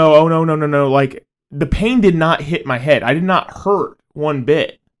 oh, no. Like, the pain did not hit my head. I did not hurt one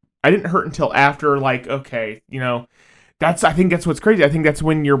bit. I didn't hurt until after, like, okay, you know, I think that's what's crazy. I think that's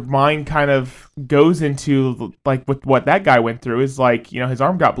when your mind kind of goes into, like, with what that guy went through is like, you know, his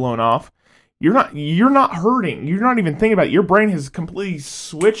arm got blown off. You're not hurting. You're not even thinking about it. Your brain has completely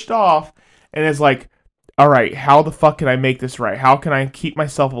switched off and is like, all right, how the fuck can I make this right? How can I keep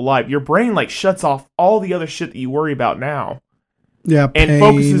myself alive? Your brain, like, shuts off all the other shit that you worry about now. Yeah, and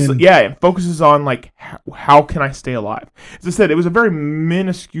focuses on, like, how can I stay alive? As I said, it was a very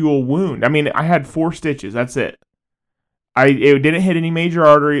minuscule wound. I mean, I had 4 stitches. That's it. It didn't hit any major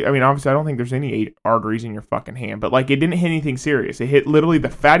artery. I mean, obviously, I don't think there's any arteries in your fucking hand, but, like, it didn't hit anything serious. It hit literally the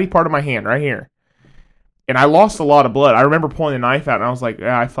fatty part of my hand right here. And I lost a lot of blood. I remember pulling the knife out, and I was like,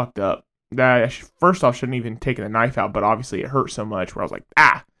 I fucked up. First off, shouldn't even taken the knife out, but obviously it hurt so much where I was like,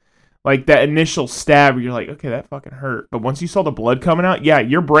 Like, that initial stab where you're like, okay, that fucking hurt. But once you saw the blood coming out, yeah,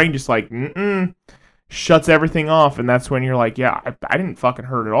 your brain just like, shuts everything off. And that's when you're like, yeah, I didn't fucking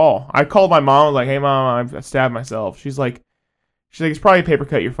hurt at all. I called my mom. I was like, hey, Mom, I stabbed myself. She's like, it's probably a paper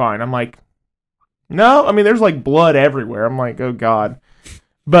cut. You're fine. I'm like, no. I mean, there's, like, blood everywhere. I'm like, oh, God.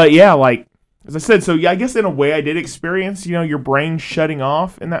 But, yeah, like, as I said, so yeah, I guess in a way I did experience, your brain shutting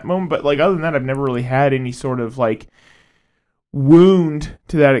off in that moment. But like other than that, I've never really had any sort of like wound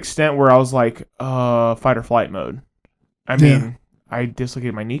to that extent where I was like, fight or flight mode. I mean, I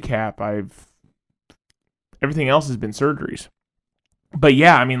dislocated my kneecap. Everything else has been surgeries. But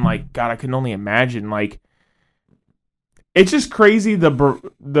yeah, I mean, like, God, I can only imagine. Like, it's just crazy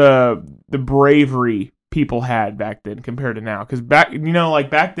the bravery people had back then compared to now. Because back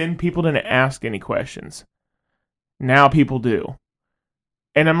then people didn't ask any questions. Now people do,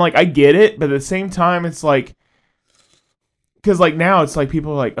 and I'm like, I get it, but at the same time, it's like, because like now it's like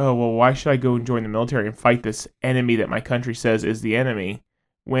people are like, oh well, why should I go and join the military and fight this enemy that my country says is the enemy?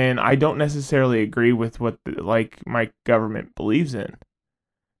 When I don't necessarily agree with what my government believes in.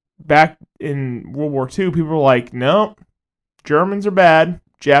 Back in World War II, people were like, no, Germans are bad,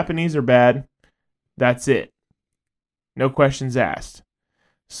 Japanese are bad, that's it. No questions asked.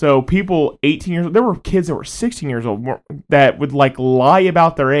 So people 18 years old, there were kids that were 16 years old that would like lie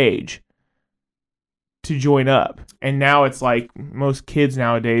about their age to join up. And now it's like most kids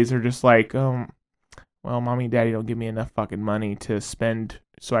nowadays are just like, well, mommy and daddy don't give me enough fucking money to spend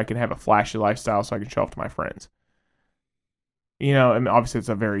so I can have a flashy lifestyle so I can show off to my friends. And obviously it's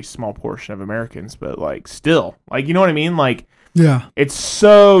a very small portion of Americans, but like still, like, you know what I mean? Like, yeah, it's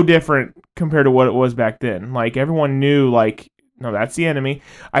so different compared to what it was back then. Like everyone knew, like, no, that's the enemy.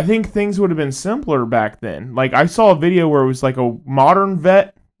 I think things would have been simpler back then. Like I saw a video where it was like a modern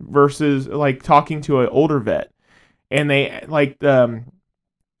vet versus like talking to an older vet. And they like, the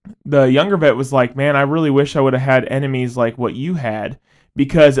younger vet was like, man, I really wish I would have had enemies like what you had,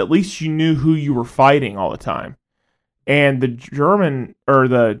 because at least you knew who you were fighting all the time. And the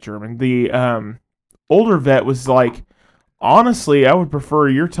older vet was like, honestly, I would prefer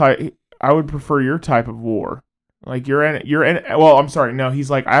your type. I would prefer your type of war. Like well, I'm sorry. No, he's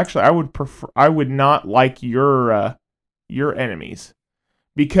like, I would not like your enemies,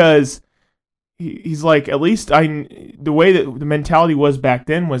 because he's like, at least the way that the mentality was back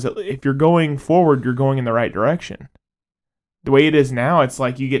then was that if you're going forward, you're going in the right direction. The way it is now, it's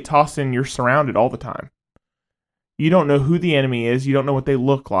like you get tossed in, you're surrounded all the time. You don't know who the enemy is. You don't know what they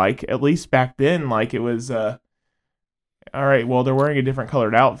look like. At least back then, like, it was, all right, well, they're wearing a different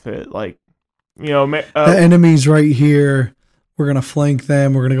colored outfit. Like, the enemy's right here. We're going to flank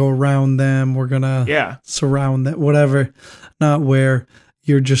them. We're going to go around them. We're going to surround them, whatever. Not where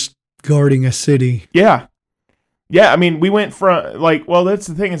you're just guarding a city. Yeah. Yeah, I mean, we went from, like, well, that's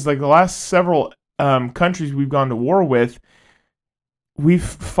the thing. Is like the last several countries we've gone to war with, we've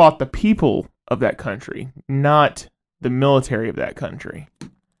fought the people of that country, not the military of that country.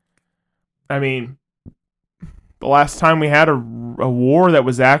 I mean, the last time we had a war that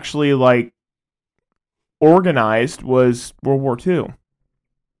was actually like organized was World War II.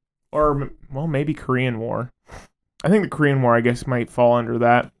 Or, well, maybe Korean War. I think the Korean War, I guess, might fall under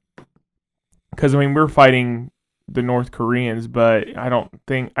that. Because, I mean, we're fighting the North Koreans, but I don't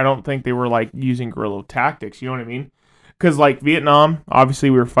think they were like using guerrilla tactics, you know what I mean? Because, like, Vietnam,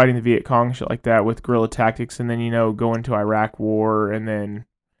 obviously we were fighting the Viet Cong, shit like that, with guerrilla tactics, and then, go into Iraq War, and then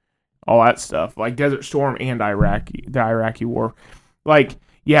all that stuff. Like, Desert Storm and the Iraqi War. Like,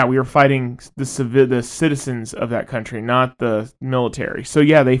 yeah, we were fighting the citizens of that country, not the military. So,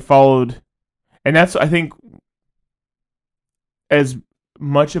 yeah, they followed, and that's, I think, as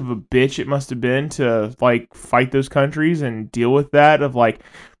much of a bitch it must have been to, like, fight those countries and deal with that of, like,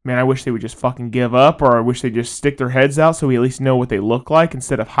 man, I wish they would just fucking give up, or I wish they'd just stick their heads out so we at least know what they look like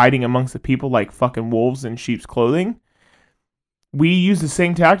instead of hiding amongst the people like fucking wolves in sheep's clothing. We use the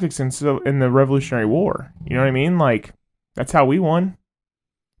same tactics in the Revolutionary War. You know what I mean? Like, that's how we won.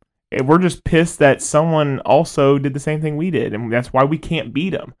 And we're just pissed that someone also did the same thing we did, and that's why we can't beat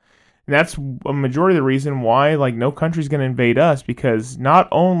them. And that's a majority of the reason why, like, no country's going to invade us, because not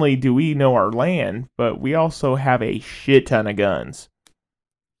only do we know our land, but we also have a shit ton of guns.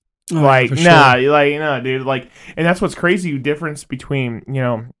 Oh, like, dude, like, and that's what's crazy difference between,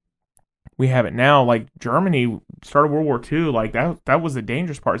 we have it now, like, Germany started World War II, like, that was the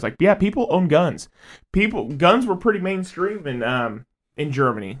dangerous part. It's like, yeah, people own guns. Guns were pretty mainstream in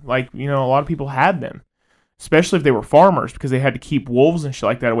Germany. Like, a lot of people had them, especially if they were farmers, because they had to keep wolves and shit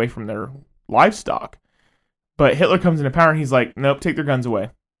like that away from their livestock. But Hitler comes into power and he's like, nope, take their guns away.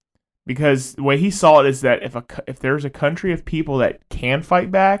 Because the way he saw it is that if there's a country of people that can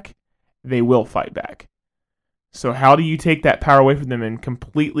fight back, they will fight back. So how do you take that power away from them and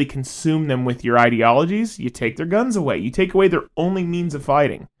completely consume them with your ideologies? You take their guns away. You take away their only means of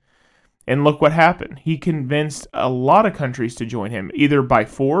fighting. And look what happened. He convinced a lot of countries to join him, either by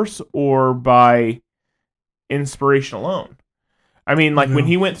force or by inspiration alone. I mean, like when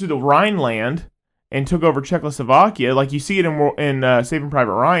he went through the Rhineland and took over Czechoslovakia, like you see it in Saving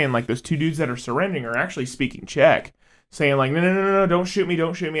Private Ryan, like those two dudes that are surrendering are actually speaking Czech, saying like, no, don't shoot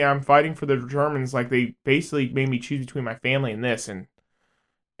me, I'm fighting for the Germans. Like they basically made me choose between my family and this, and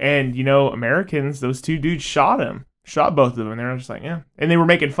Americans, those two dudes shot both of them, and they're just like, yeah, and they were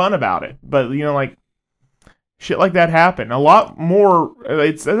making fun about it, but like shit like that happened a lot more.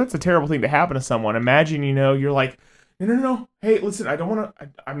 That's a terrible thing to happen to someone. Imagine, you're like, no, hey, listen,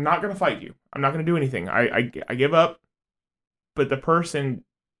 I'm not gonna fight you. I'm not gonna do anything. I give up. But the person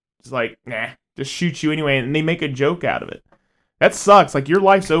is like, nah, just shoot you anyway, and they make a joke out of it. That sucks. Like, your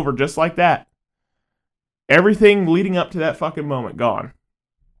life's over just like that. Everything leading up to that fucking moment gone.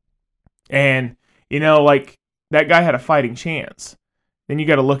 And, like, that guy had a fighting chance. Then you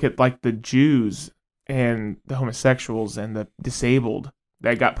got to look at, like, the Jews and the homosexuals and the disabled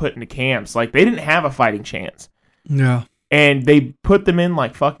that got put into camps. Like, they didn't have a fighting chance. Yeah. And they put them in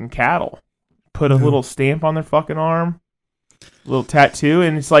like fucking cattle. Put a little stamp on their fucking arm. A little tattoo.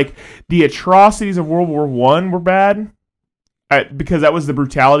 And it's like the atrocities of World War I were bad. Because that was the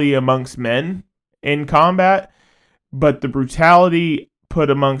brutality amongst men in combat. But the brutality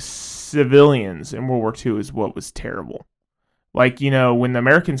put amongst civilians in World War II is what was terrible. Like, when the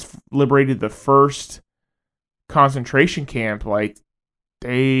Americans liberated the first concentration camp, like,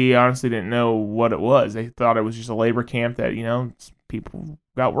 they honestly didn't know what it was. They thought it was just a labor camp that, people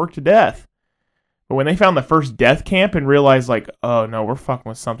got worked to death. But when they found the first death camp and realized, like, oh, no, we're fucking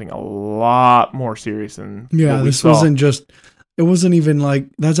with something a lot more serious than what we saw. It wasn't even like,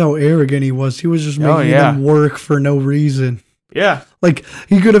 that's how arrogant he was. He was just making them work for no reason. Yeah. Like,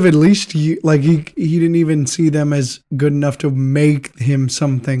 he could have at least, he didn't even see them as good enough to make him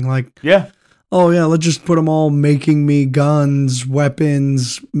something. Like, yeah. Oh, yeah, let's just put them all making me guns,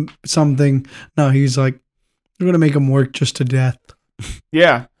 weapons, something. No, he's like, we're going to make them work just to death.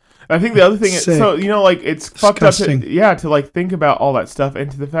 Yeah. I think the other thing is, so, like, it's disgusting. Fucked up to like, think about all that stuff.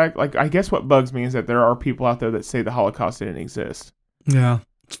 And to the fact, like, I guess what bugs me is that there are people out there that say the Holocaust didn't exist. Yeah,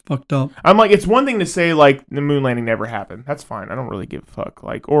 it's fucked up. I'm like, it's one thing to say, like, the moon landing never happened. That's fine. I don't really give a fuck.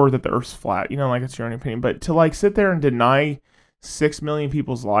 Like, or that the Earth's flat. Like, it's your own opinion. But to, like, sit there and deny 6 million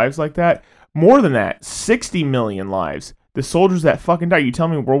people's lives like that, more than that, 60 million lives. The soldiers that fucking died. You tell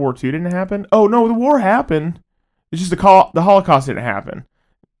me World War II didn't happen? Oh, no, the war happened. It's just the Holocaust didn't happen.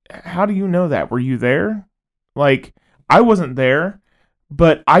 How do you know that? Were you there? Like, I wasn't there,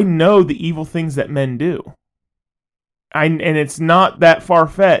 but I know the evil things that men do. And it's not that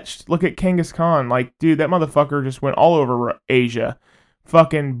far-fetched. Look at Genghis Khan. Like, dude, that motherfucker just went all over Asia.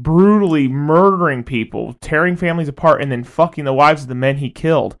 Fucking brutally murdering people, tearing families apart, and then fucking the wives of the men he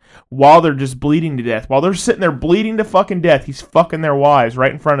killed while they're just bleeding to death. While they're sitting there bleeding to fucking death, he's fucking their wives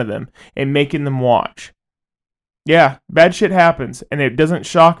right in front of them and making them watch. Yeah, bad shit happens, and it doesn't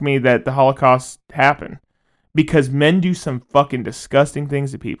shock me that the Holocaust happened because men do some fucking disgusting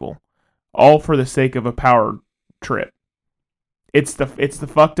things to people, all for the sake of a power trip. It's the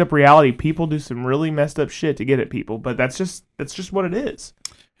fucked up reality. People do some really messed up shit to get at people, but that's just what it is.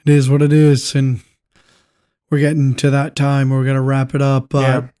 It is what it is, and we're getting to that time where we're gonna wrap it up.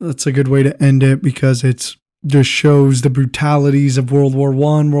 That's a good way to end it because it's just shows the brutalities of World War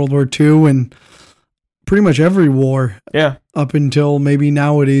I, World War II, and pretty much every war. Yeah. Up until maybe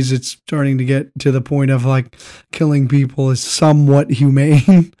nowadays, it's starting to get to the point of like killing people is somewhat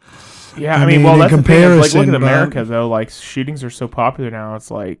humane. Yeah, I mean, well, that's the thing. Like, look at America, though. Like, shootings are so popular now. It's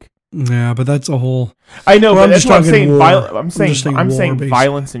like, yeah, but that's a whole. I know, but that's what I'm saying. I'm saying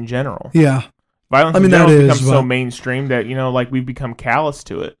violence in general. Yeah, violence in general has become so mainstream that like we've become callous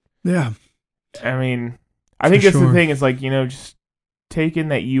to it. Yeah, I mean, I think that's the thing. Is like just take in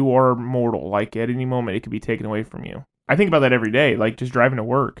that you are mortal. Like at any moment, it could be taken away from you. I think about that every day. Like just driving to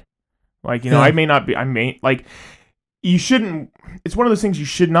work. Like I may like. You shouldn't. It's one of those things you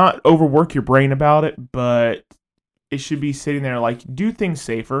should not overwork your brain about it, but it should be sitting there like do things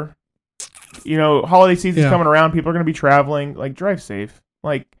safer. Holiday season's coming around. People are going to be traveling. Like drive safe.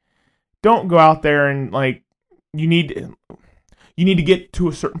 Like don't go out there and like you need to get to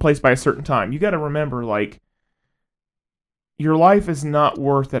a certain place by a certain time. You got to remember like your life is not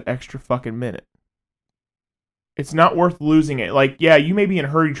worth that extra fucking minute. It's not worth losing it. Like, yeah, you may be in a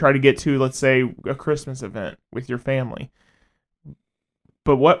hurry to try to get to, let's say, a Christmas event with your family.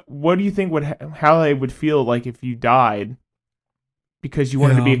 But what do you think how they would feel like if you died because you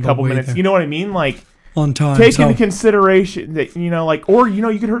wanted to be a couple minutes? There. You know what I mean? Like, on time. Take into consideration that like, or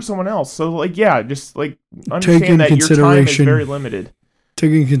you could hurt someone else. So like, yeah, just like understand that your time is very limited.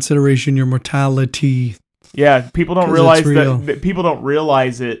 Take into consideration your mortality. Yeah, people don't realize that people don't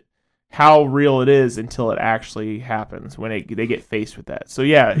realize it. how real it is until it actually happens when they get faced with that. So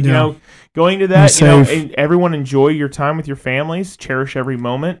you know, going to that, you know, and everyone enjoy your time with your families, cherish every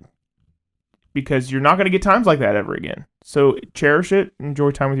moment, because you're not going to get times like that ever again. So cherish it,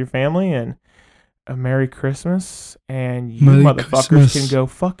 enjoy time with your family, and a Merry Christmas, and you motherfuckers can go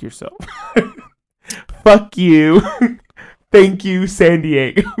fuck yourself. Fuck you. Thank you, San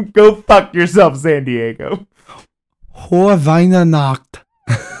Diego. Go fuck yourself, San Diego. Hohe Weihnacht.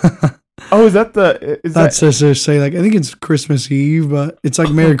 Oh, is that that's to say, like, I think it's Christmas Eve, but it's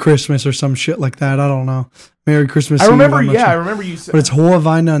like Merry Christmas or some shit like that. I don't know. Merry Christmas Eve. I remember you said. But it's Hohe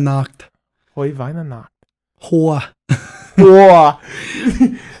Weihnacht. Hohe Weihnacht. Hohe. Hohe.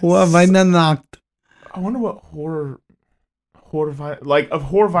 Hohe Weihnacht. I wonder what horror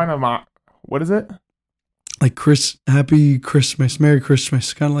Weihnacht. What is it? Like Happy Christmas, Merry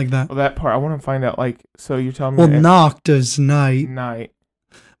Christmas, kind of like that. Well, that part I want to find out. Like, so you're telling me? Well, Nacht is night. Night.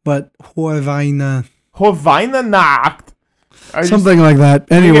 But Hohe Weihnacht. Something like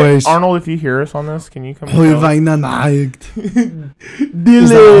that. Anyways, Arnold, if you hear us on this, can you come? Hohe Weihnacht.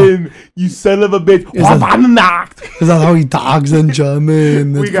 Dylan, you son of a bitch. Hohe Weihnacht. Is that how he talks in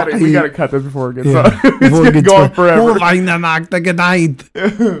German? we gotta cut this before it gets on. It's gonna go on forever. Hohe Weihnacht, good night.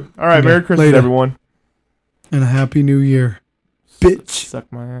 All right, Merry Christmas, everyone, and a Happy New Year, bitch.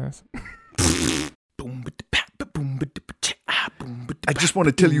 Suck my ass. I just want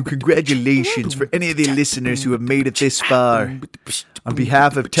to tell you congratulations for any of the listeners who have made it this far. On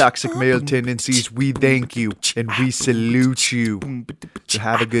behalf of Toxic Male Tendencies, we thank you and we salute you. So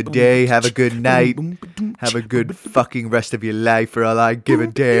have a good day, have a good night, have a good fucking rest of your life for all I give a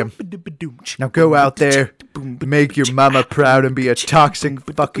damn. Now go out there, make your mama proud and be a toxic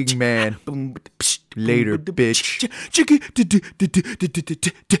fucking man. Later, bitch.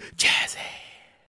 Jazzy.